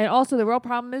think? And also, the real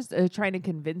problem is trying to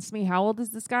convince me. How old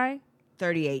is this guy?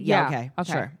 38. Yeah,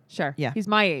 okay. Sure. Sure. Yeah. He's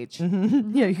my age.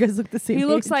 Yeah, you guys look the same He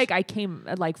looks age. like I came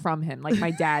like from him, like my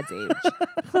dad's age.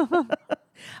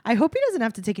 I hope he doesn't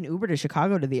have to take an Uber to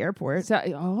Chicago to the airport. So,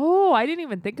 oh, I didn't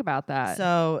even think about that.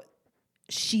 So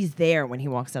she's there when he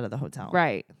walks out of the hotel.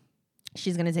 Right.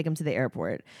 She's going to take him to the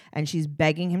airport and she's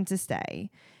begging him to stay.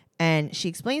 And she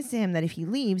explains to him that if he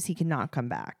leaves, he cannot come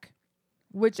back.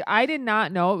 Which I did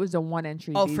not know it was a one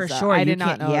entry Oh, visa. for sure. I You did not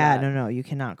can't- know Yeah, that. no, you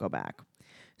cannot go back.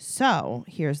 So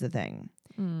here's the thing.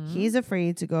 He's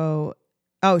afraid to go.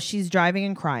 Oh, she's driving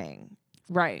and crying.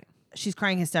 Right. She's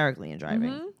crying hysterically and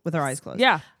driving with her eyes closed.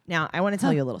 Yeah. Now, I want to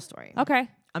tell you a little story. Okay.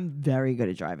 I'm very good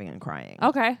at driving and crying.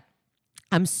 Okay.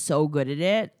 I'm so good at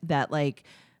it that like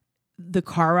the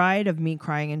car ride of me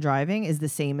crying and driving is the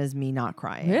same as me not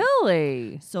crying.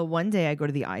 Really? So one day I go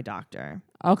to the eye doctor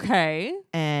Okay.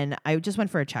 and I just went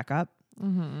for a checkup.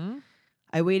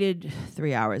 I waited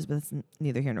 3 hours, but it's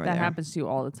neither here nor That there. happens to you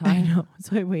all the I time. know.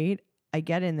 So I wait. I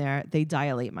get in there. They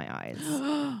dilate my eyes.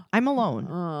 I'm alone.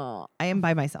 Oh. I am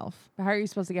by myself. How are you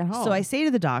supposed to get home? So I say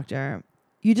to the doctor,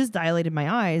 you just dilated my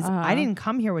eyes. I Uh-huh. didn't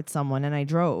come here with someone and I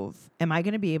drove. Am I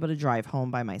going to be able to drive home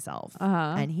by myself?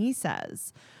 Uh-huh. And he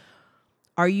says,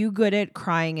 are you good at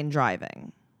crying and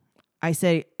driving? I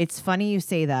say, it's funny you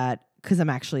say that because I'm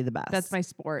actually the best. That's my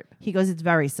sport. He goes, it's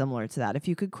very similar to that. If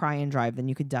you could cry and drive, then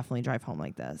you could definitely drive home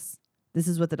like this. This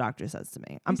is what the doctor says to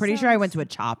me. I'm pretty sure I went to a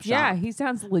chop shop. Yeah, he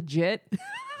sounds legit.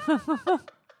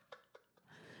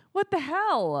 What the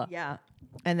hell? Yeah.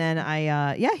 And then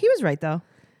he was right though.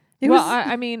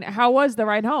 I mean, how was the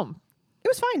ride home? It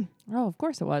was fine. Oh, of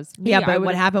course it was. But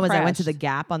what happened was I went to the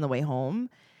Gap on the way home,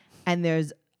 and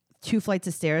there's 2 flights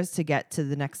of stairs to get to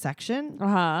the next section.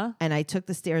 And I took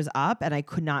the stairs up, and I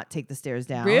could not take the stairs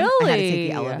down. Really? I had to take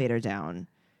the elevator down.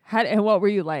 And what were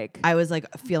you like? I was like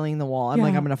feeling the wall. I'm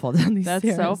like, I'm gonna fall down these stairs.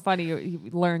 That's so funny. You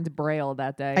learned Braille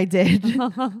that day. I did.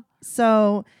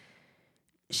 So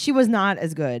she was not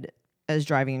as good as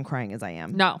driving and crying as I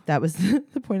am. No. That was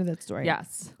the point of that story.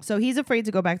 Yes. So he's afraid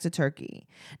to go back to Turkey.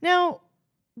 Now,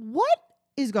 what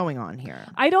is going on here?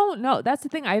 I don't know. That's the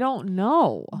thing. I don't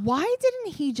know. Why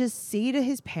didn't he just say to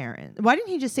his parents? Why didn't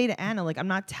he just say to Anna, like, I'm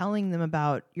not telling them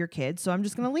about your kids, so I'm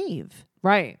just going to leave?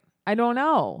 Right. I don't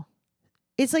know.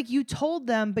 It's like you told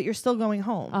them, but you're still going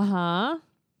home.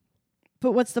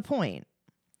 But what's the point?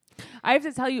 I have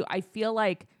to tell you, I feel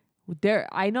like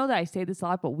I know that I say this a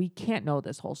lot, but we can't know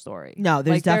this whole story. No,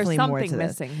 there's definitely there's more to something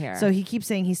this. missing here. So he keeps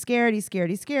saying he's scared, he's scared,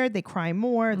 he's scared. They cry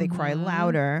more, they cry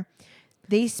louder.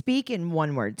 They speak in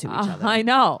one word to each other. I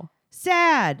know.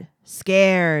 Sad,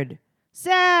 scared,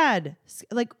 sad.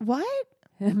 Like what?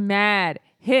 Mad,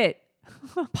 hit,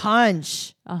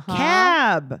 punch,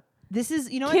 cab. This is,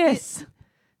 you know, kiss.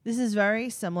 This is very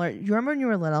similar. You remember when you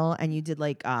were little and you did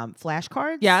like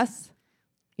flashcards? Yes.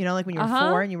 You know, like when you were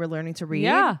 4 and you were learning to read?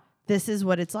 Yeah. This is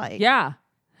what it's like. Yeah.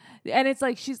 And it's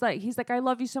like, he's like, I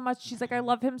love you so much. She's like, I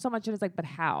love him so much. And it's like, but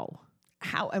how?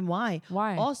 How and why?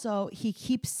 Why? Also, he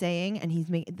keeps saying, and he's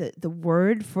making the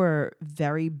word for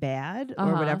very bad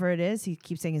or whatever it is. He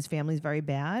keeps saying his family's very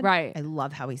bad. Right. I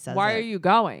love how he says Why it. are you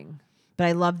going? But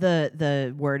I love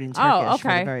the word in Turkish for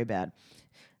the very bad.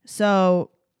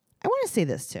 So I want to say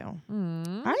this too.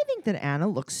 I think that Anna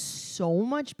looks so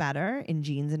much better in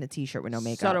jeans and a t-shirt with no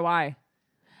makeup. So do I.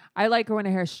 I like her when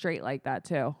her hair's straight like that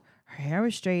too. Her hair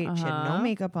was straight. She had no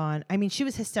makeup on. I mean, she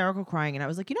was hysterical crying, and I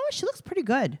was like, you know what? She looks pretty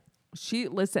good.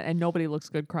 And nobody looks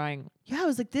good crying. Yeah, I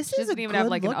was like, this She is doesn't a even good have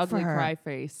like an look ugly for her. cry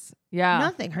face. Yeah.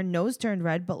 Nothing. Her nose turned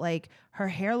red, but like her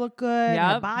hair looked good. Her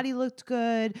Yep. body looked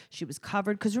good. She was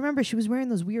covered. Because remember, she was wearing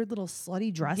those weird little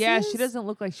slutty dresses. Yeah, she doesn't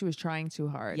look like she was trying too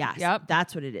hard. Yes. Yep.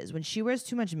 That's what it is. When she wears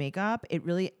too much makeup, it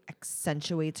really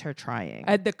accentuates her trying.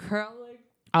 And the curling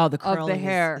Oh, the of curling the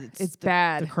hair. It's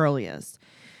bad. The curliest.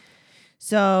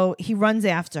 So he runs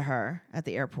after her at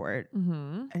the airport.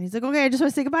 And he's like, okay, I just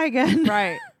want to say goodbye again.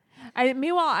 Right.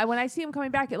 Meanwhile, when I see him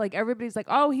coming back, everybody's like,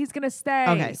 oh, he's going to stay.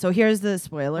 Okay, so here's the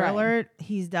spoiler Right. alert.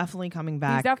 He's definitely coming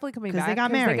back. He's definitely coming back. Because they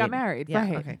got married. Yeah,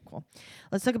 Right. okay, cool.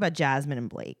 Let's talk about Jasmine and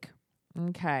Blake.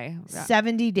 Okay.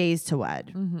 70 days to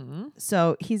wed.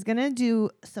 So he's going to do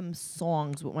some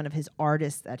songs with one of his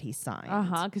artists that he signed.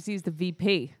 Because he's the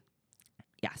VP.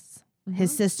 Yes.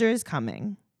 His sister is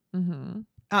coming.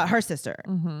 Her sister.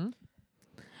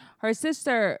 Her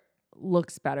sister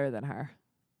looks better than her.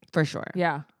 For sure.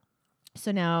 Yeah.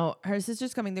 So now her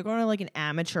sister's coming. They're going to like an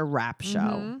amateur rap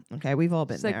show. Okay, we've all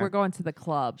been It's there. like we're going to the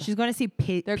club. She's going to see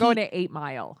They're going to 8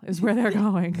 Mile is where they're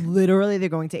going. Literally, they're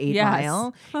going to 8 Yes.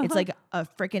 Mile. It's like a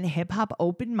freaking hip hop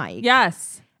open mic.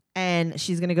 Yes. And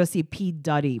she's going to go see P.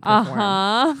 Diddy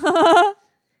perform.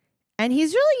 And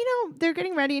he's really, they're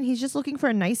getting ready and he's just looking for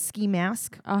a nice ski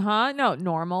mask. No,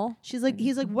 normal. He's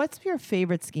like, what's your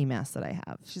favorite ski mask that I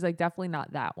have? She's like, definitely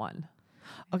not that one.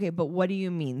 Okay, but what do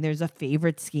you mean? There's a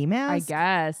favorite ski mask? I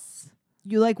guess.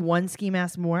 You like one ski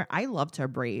mask more? I loved her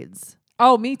braids.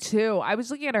 Oh, me too. I was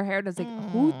looking at her hair and I was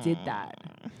like, who did that?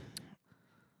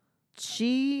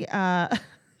 She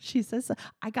says,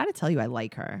 I got to tell you, I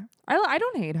like her. I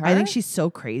don't hate her. I think she's so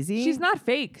crazy. She's not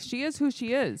fake. She is who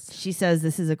she is. She says,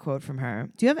 this is a quote from her.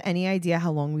 Do you have any idea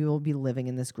how long we will be living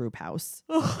in this group house?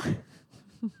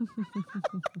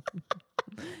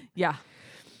 Yeah.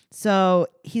 So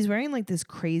he's wearing like this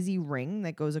crazy ring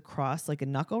that goes across like a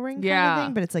knuckle ring kind of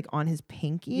thing, but it's like on his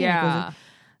pinky. And it goes like,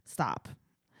 stop.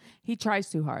 He tries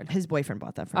too hard. His boyfriend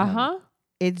bought that for him.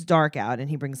 It's dark out and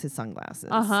he brings his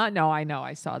sunglasses. No, I know.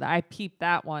 I saw that. I peeped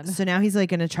that one. So now he's like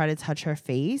going to try to touch her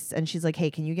face. And she's like, hey,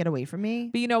 can you get away from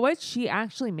me? But you know what? She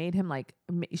actually made him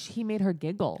he made her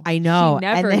giggle. I know. She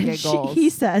never and then giggles. He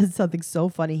says something so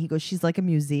funny. He goes, she's like a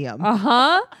museum.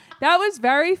 That was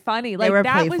very funny. Like were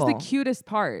that was playful. the cutest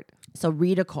part. So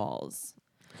Rita calls.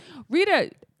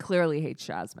 Rita clearly hates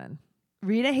Jasmine.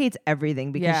 Rita hates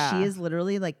everything because she is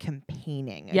literally like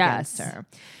campaigning against her.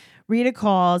 Rita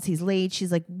calls. He's late.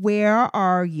 She's like, "Where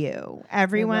are you?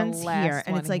 Everyone's here." last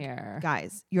And it's one like, here.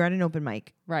 guys, you're at an open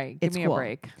mic. Right. Give It's me cool. a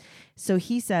break. So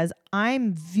he says,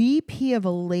 "I'm VP of a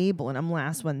label, and I'm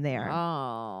last one there."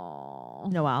 Oh.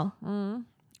 Noelle, Mm.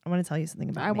 I want to tell you something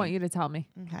about I me. want you to tell me.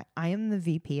 Okay, I am the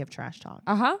VP of Trash Talk.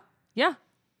 Uh-huh. Yeah.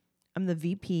 I'm the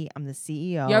VP. I'm the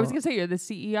CEO. Yeah, I was going to say you're the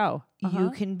CEO.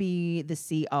 You can be the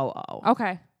COO.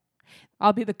 Okay.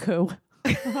 I'll be the coup.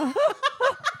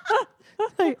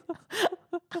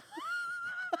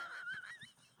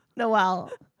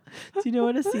 Noelle, do you know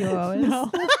what a COO is?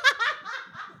 No.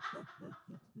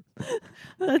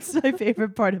 That's my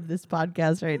favorite part of this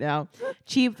podcast right now.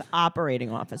 Chief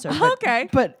Operating Officer. Okay.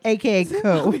 But AKA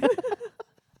coup.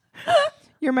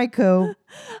 You're my coup.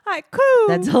 Hi, coup.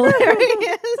 That's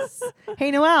hilarious.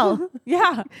 Hey, Noelle,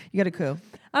 Yeah. you got a coup.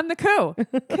 I'm the coup.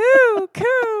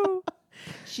 Coup.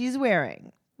 She's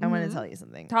wearing, I want Mhm. to tell you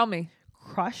something, Tell me.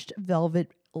 crushed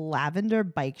velvet lavender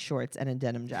bike shorts and a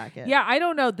denim jacket. Yeah, I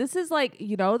don't know. This is like,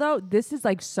 though, this is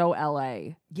like so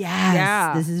LA. Yes.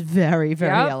 Yeah. This is very,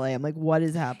 very Yep. LA. I'm like, what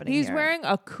is happening He's here? wearing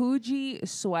a Coogee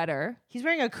sweater He's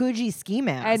wearing a Coogee ski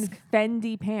mask. and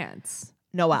Fendi pants.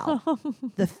 Noelle,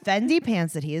 the Fendi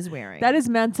pants that he is wearing That is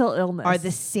mental illness. are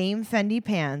the same Fendi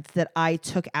pants that I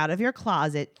took out of your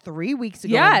closet 3 weeks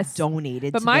ago Yes. and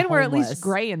donated But to mine the were at homeless. least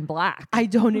gray and black. I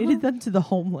donated them to the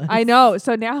homeless. I know.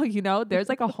 So now, there's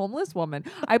like a homeless woman.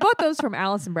 I bought those from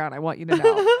Allison Brown. I want you to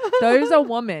know. There's a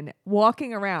woman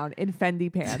walking around in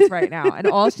Fendi pants right now, and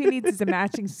all she needs is a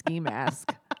matching ski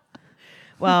mask.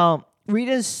 Well,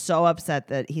 Rita's so upset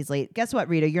that he's late. Guess what,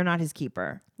 Rita? You're not his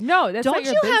keeper. No, that's Don't not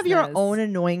your you have your business. own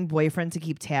annoying boyfriend to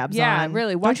keep tabs Yeah, on?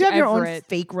 really. Don't Watch you have your own Everett.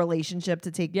 fake relationship to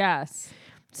take? Yes.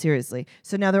 Seriously.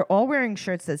 So now they're all wearing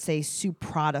shirts that say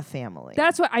Suprada family.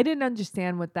 That's what I didn't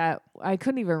understand with that. I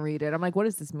couldn't even read it. I'm like, what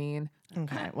does this mean?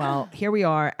 Okay. Well, here we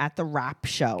are at the rap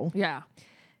show. Yeah.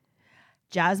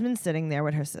 Jasmine's sitting there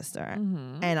with her sister,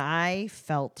 Mm-hmm. and I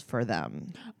felt for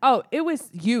them. Oh, it was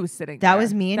you sitting That there.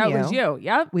 was me and that you. was you.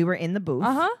 Yep. We were in the booth.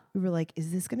 Uh-huh. We were like,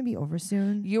 is this going to be over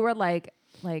soon? You were like,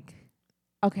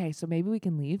 okay, so maybe we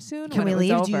can leave soon? Can when we it was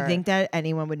leave? Do you over. think that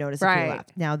anyone would notice if Right. we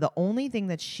left? Now, the only thing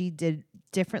that she did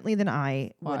differently than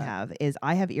I would What? have is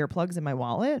I have earplugs in my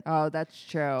wallet. Oh, that's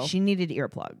true. She needed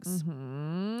earplugs.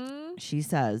 Mm-hmm. She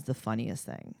says the funniest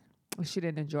thing. She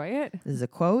didn't enjoy it. This is a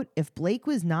quote. If Blake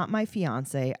was not my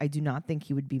fiance, I do not think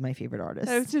he would be my favorite artist.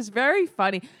 It's just very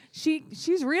funny.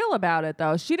 She's real about it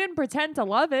though. She didn't pretend to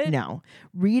love it. No.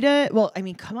 Rita, well, I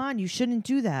mean, come on, you shouldn't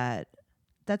do that.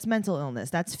 That's mental illness.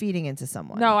 That's feeding into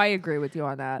someone. No, I agree with you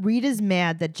on that. Rita's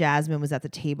mad that Jasmine was at the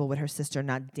table with her sister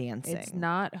not dancing. It's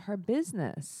not her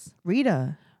business.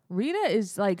 Rita,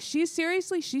 Is like, she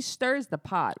stirs the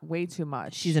pot way too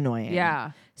much. she's annoying.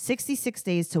 Yeah. 66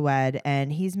 days to wed,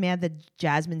 and he's mad that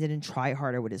Jasmine didn't try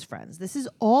harder with his friends. This is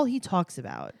all he talks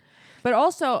about. But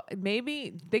also,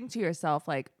 maybe think to yourself,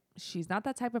 like, she's not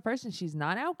that type of person. She's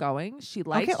not outgoing. She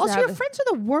likes Okay, to also have your friends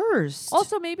are the worst.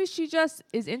 Also, maybe she just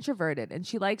is introverted and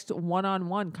she likes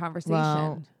one-on-one conversation.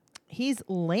 Well, he's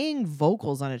laying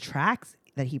vocals on a track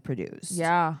that he produced.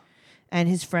 Yeah. And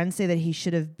his friends say that she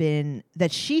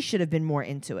should have been more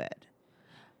into it.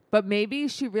 But maybe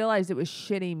she realized it was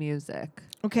shitty music.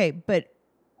 Okay, but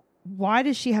why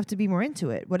does she have to be more into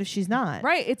it? What if she's not?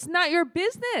 Right. It's not your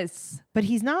business. But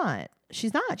he's not.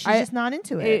 She's not. She's I- just not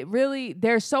into it. It really,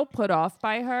 they're so put off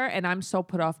by her and I'm so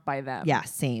put off by them. Yeah,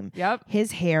 same. Yep.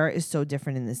 His hair is so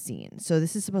different in the scene. So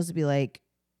this is supposed to be like,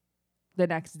 The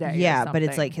next day. or yeah, but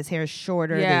it's something. like his hair is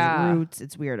shorter, Yeah. there's roots,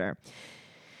 it's weirder.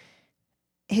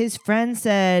 His friend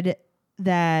said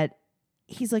that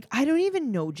he's like, I don't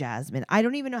even know Jasmine. I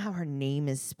don't even know how her name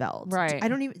is spelled. Right. I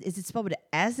don't even, is it spelled with an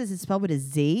S? Is it spelled with a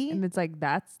Z? And it's like,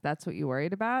 that's what you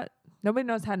worried about? Nobody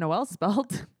knows how Noelle's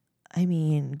spelled. I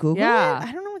mean, Google Yeah. it.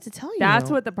 I don't know what to tell you.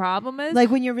 That's what the problem is. Like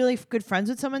when you're really good friends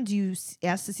with someone, do you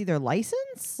ask to see their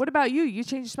license? What about you? You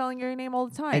change spelling your name all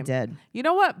the time. I did. You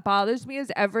know what bothers me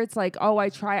is Everett's like, oh, I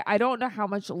don't know how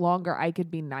much longer I could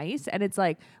be nice. And it's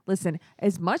like, listen,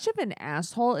 as much of an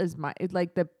asshole as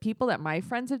like the people that my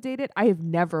friends have dated, I have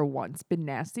never once been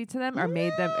nasty to them or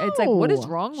made them. It's like, what is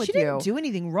wrong with she you? didn't do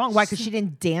anything wrong. Why? Because she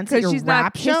didn't dance at Because your she's not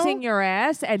rap show? kissing your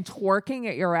ass and twerking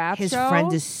at your rap His show.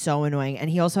 friend is so annoying. And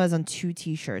he also has on 2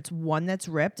 t-shirts, one that's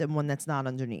ripped and one that's not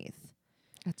underneath.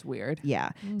 That's weird. Yeah.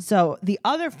 So the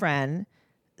other friend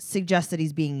suggests that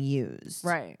he's being used.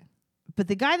 Right. But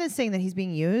the guy that's saying that he's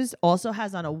being used also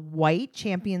has on a white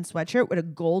champion sweatshirt with a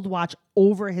gold watch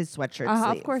over his sweatshirt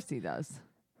sleeve. Of course he does.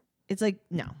 It's like,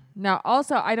 no. No,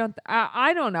 also, I don't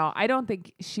know. I don't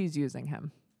think she's using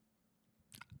him.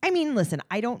 I mean, listen,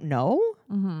 I don't know.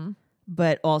 Mm-hmm.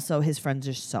 But also his friends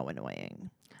are so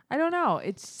annoying. I don't know.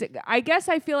 I guess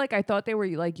I feel like I thought they were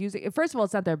like using. First of all,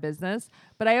 it's not their business,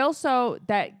 but I also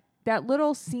that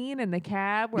little scene in the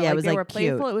cab where Yeah, it like was, they like, were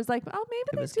playful. cute. It was like, oh,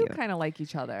 maybe was they do cute. kind of like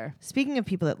each other. Speaking of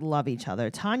people that love each other,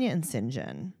 Tanya and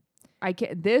Sinjin. I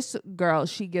can't. This girl,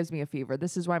 she gives me a fever.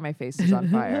 This is why my face is on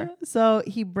fire. So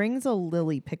he brings a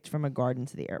lily picked from a garden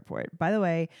to the airport. By the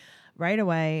way, right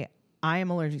away, I am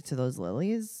allergic to those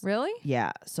lilies. Really?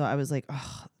 Yeah. So I was like,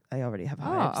 oh, I already have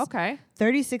hives. Oh, okay.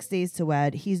 36 days to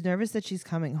wed. He's nervous that she's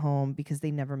coming home because they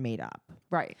never made up.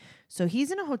 Right. So he's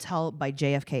in a hotel by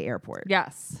JFK Airport.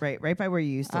 Yes. Right by where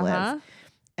you used to Uh-huh. live.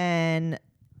 And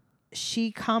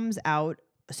she comes out.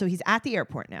 So he's at the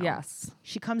airport now. Yes.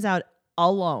 She comes out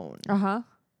alone Uh-huh.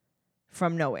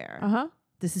 from nowhere. Uh-huh.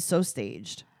 This is so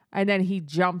staged. And then he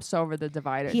jumps over the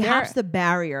divider. He hops the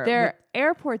barrier. Their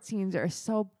airport scenes are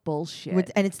so bullshit.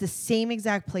 And it's the same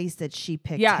exact place that she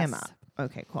picked Yes. him up.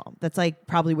 Okay, cool. That's like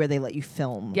probably where they let you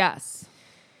film. Yes.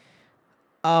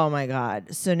 Oh my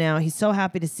God. So now he's so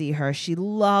happy to see her. She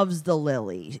loves the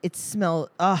lily. It smells,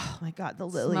 oh my God, the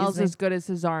lily. Smells as good as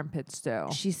his armpits do.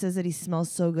 She says that he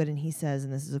smells so good. And he says,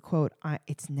 and this is a quote,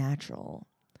 it's natural.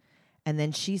 And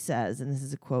then she says, and this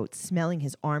is a quote, smelling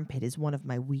his armpit is one of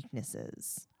my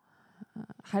weaknesses.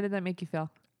 How did that make you feel?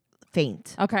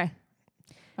 Faint. Okay.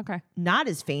 Okay. Not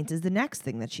as faint as the next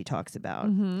thing that she talks about.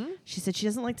 Mm-hmm. She said she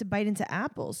doesn't like to bite into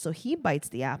apples. So he bites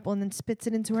the apple and then spits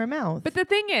it into her mouth. But the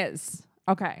thing is,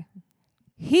 okay,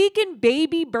 he can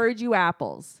baby bird you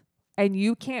apples and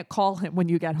you can't call him when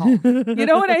you get home. You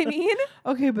know what I mean?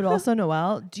 Okay, but also,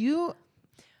 Noelle, do you...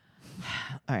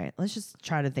 All right, let's just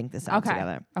try to think this out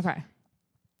together. Okay.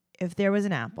 If there was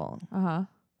an apple, Uh-huh.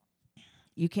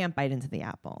 you can't bite into the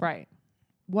apple. Right.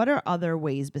 What are other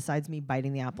ways besides me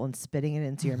biting the apple and spitting it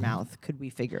into your mouth could we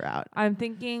figure out? I'm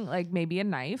thinking like maybe a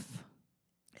knife.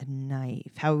 A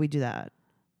knife. How would we do that?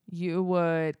 You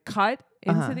would cut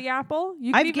into the apple.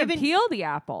 You I've can even given- peel the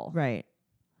apple. Right.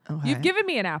 Okay. You've given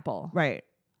me an apple. Right.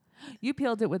 You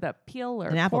peeled it with a peeler,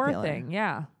 An apple core peeler. thing.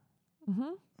 Yeah.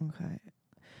 Mm-hmm. Okay.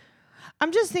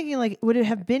 I'm just thinking, like, would it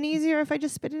have been easier if I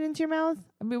just spit it into your mouth?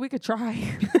 I mean, we could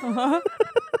try.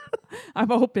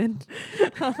 I'm open.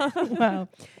 Wow.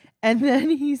 And then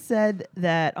he said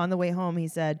that on the way home, he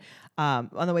said, on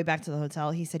the way back to the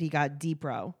hotel, he said he got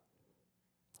depro,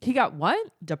 He got what?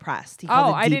 depressed. He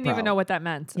called Oh, it I didn't depro. even know what that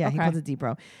meant. Yeah, okay. he called it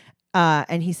depro.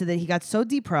 And he said that he got so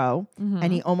depro Mm-hmm.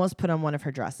 and he almost put on one of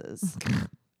her dresses.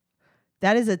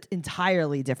 That is an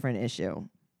entirely different issue.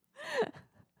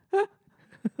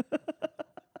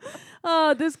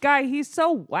 Oh, this guy, he's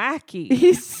so wacky.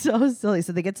 He's so silly.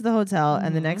 So they get to the hotel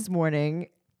and the Mm-hmm. next morning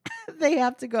they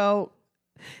have to go,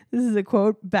 this is a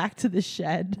quote, back to the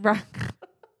shed. Right.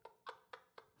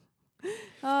 He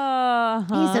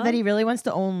said that he really wants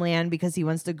to own land because he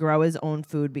wants to grow his own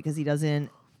food because he doesn't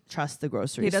trust the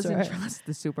grocery he store. doesn't trust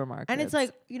the supermarket. And it's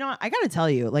like, you know, I got to tell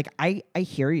you, like, I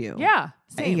hear you. yeah,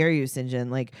 I same. hear you,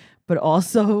 Sinjin. Like, but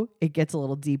also it gets a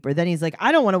little deeper. Then he's like,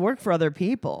 I don't want to work for other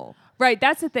people. Right,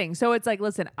 that's the thing. So it's like,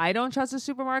 listen, I don't trust the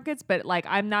supermarkets, but like,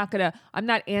 I'm not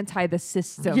anti the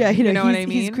system. Yeah, you know what he's, I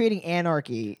mean? He's creating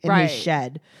anarchy in Right. his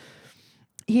shed.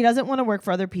 He doesn't want to work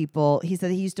for other people. He said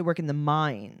he used to work in the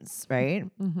mines, right?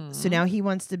 Mm-hmm. So now he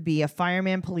wants to be a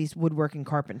fireman, police, woodworking,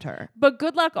 carpenter. But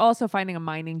good luck also finding a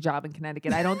mining job in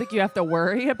Connecticut. I don't think you have to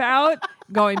worry about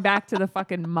going back to the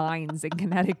fucking mines in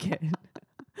Connecticut.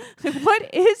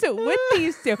 What is it with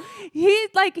these two?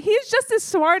 He's just as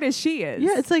smart as she is.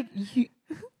 Yeah, it's like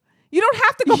You don't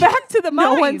have to go back to the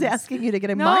mines. no one's asking you to get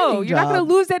a No, mining you're not going job.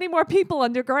 to lose any more people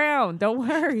underground. Don't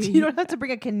worry. You don't have to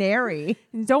bring a canary.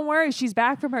 Don't worry. She's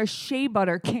back from her shea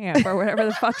butter camp or whatever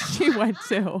the fuck she went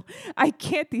to. I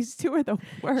can't. These two are the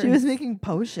worst. She was making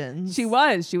potions. She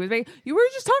was making. You were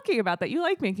just talking about that. You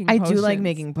like making I potions. do like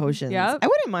making potions. Yep. I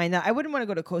wouldn't mind that. I wouldn't want to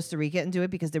go to Costa Rica and do it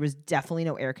because there was definitely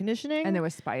no air conditioning. And there were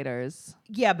spiders.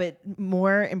 Yeah, but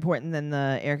more important than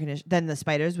the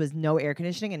spiders was no air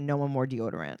conditioning and no one wore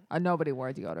deodorant. Nobody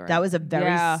wore deodorant. That was a very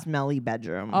Yeah. smelly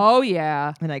bedroom. Oh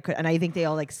yeah. And I think they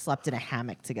all like slept in a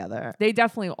hammock together. They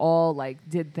definitely all like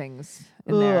did things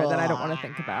in there that I don't want to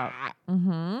think about.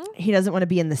 He doesn't want to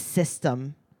be in the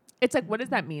system. It's like, what does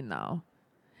that mean though?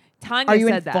 Tanya Are you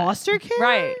said in that. foster care?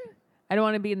 Right. I don't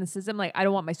want to be in the system. Like, I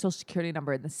don't want my social security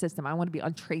number in the system. I want to be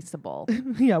untraceable.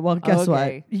 Yeah, well, guess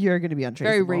Okay. what? You're going to be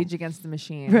untraceable. Very Rage Against the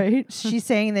Machine. Right? She's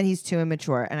saying that he's too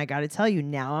immature. And I got to tell you,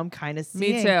 now I'm kind of Me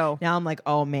seeing. too. Now I'm like,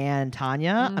 oh man,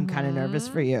 Tanya, I'm kind of nervous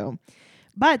for you.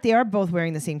 But they are both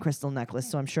wearing the same crystal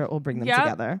necklace, so I'm sure it will bring them Yep.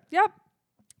 together. Yep.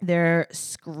 They're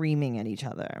screaming at each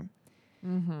other.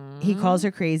 He calls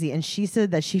her crazy, and she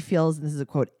said that she feels, and this is a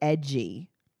quote, edgy.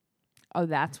 Oh,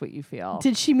 that's what you feel.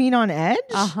 Did she mean on edge?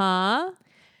 Uh-huh.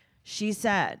 She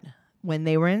said when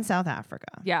they were in South Africa,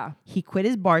 Yeah. he quit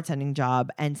his bartending job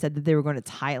and said that they were going to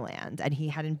Thailand and he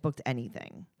hadn't booked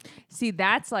anything. See,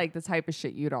 that's like the type of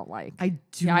shit you don't like. I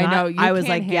do Yeah, I not. know, you I was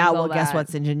can't like, yeah, well, handle guess that. what,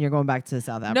 St. John? You're going back to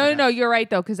South Africa. No, you're right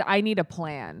though, because I need a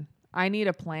plan. I need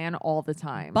a plan all the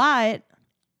time. But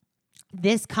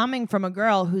this coming from a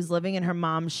girl who's living in her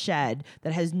mom's shed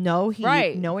that has no heat,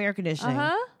 Right. no air conditioning,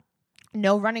 Uh-huh.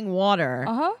 no running water,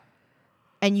 Uh-huh.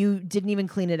 and you didn't even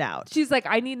clean it out. She's like,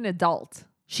 I need an adult.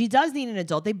 She does need an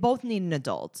adult. They both need an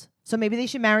adult. So maybe they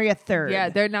should marry a third. Yeah,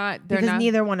 they're not. because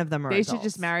neither one of them are They should adults.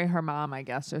 just marry her mom, I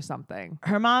guess, or something.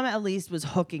 Her mom at least was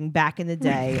hooking back in the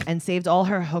day and saved all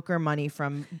her hooker money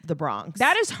from the Bronx.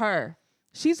 That is her.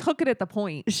 She's hooking at the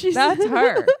point. She's- That's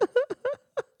her.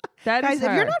 That Guys, is if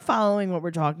her. you're not following what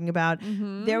we're talking about,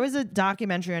 Mhm. there was a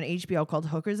documentary on HBO called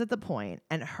Hookers at the Point,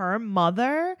 and her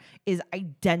mother is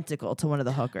identical to one of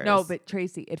the hookers. No, but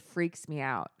Tracy, it freaks me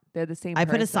out. They're the same I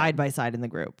put a person. side by side in the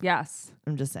group. Yes.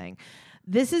 I'm just saying.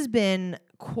 This has been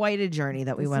quite a journey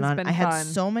that we This went has on. been I had fun.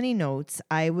 so many notes.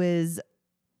 I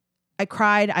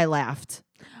cried, I laughed.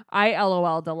 I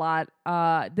LOL'd a lot.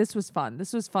 This was fun.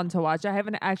 This was fun to watch. I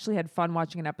haven't actually had fun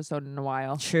watching an episode in a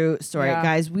while. True story. Yeah.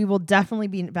 Guys, we will definitely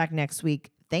be back next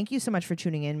week. Thank you so much for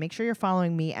tuning in. Make sure you're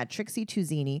following me at Trixie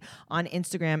Tuzini on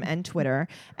Instagram and Twitter.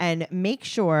 And make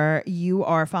sure you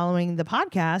are following the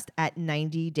podcast at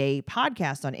 90 Day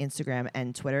Podcast on Instagram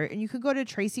and Twitter. And you could go to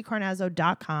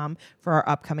tracycarnazzo.com for our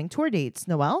upcoming tour dates.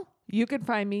 Noelle? You can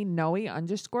find me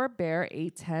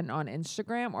Noe_bear810 on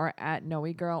Instagram or at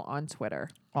NoeGirl on Twitter.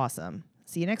 Awesome.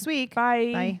 See you next week.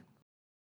 Bye. Bye.